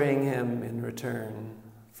 sheltering him in return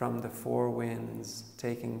from the four winds,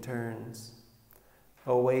 taking turns.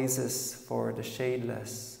 Oasis for the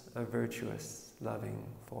shadeless, a virtuous, loving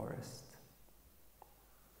forest.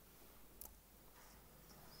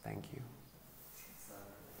 Thank you.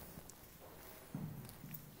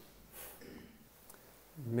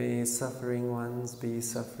 May suffering ones be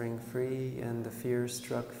suffering free, and the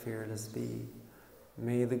fear-struck fearless be.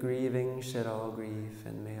 May the grieving shed all grief,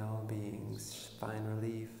 and may all beings find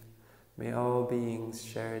relief. May all beings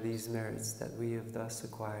share these merits that we have thus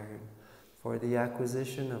acquired for the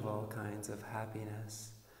acquisition of all kinds of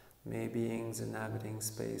happiness. May beings inhabiting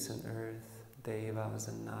space and earth, devas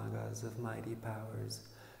and nagas of mighty powers,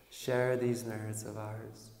 share these merits of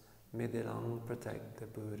ours. May they long protect the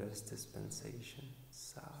Buddha's dispensation.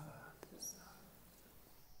 Sadhu.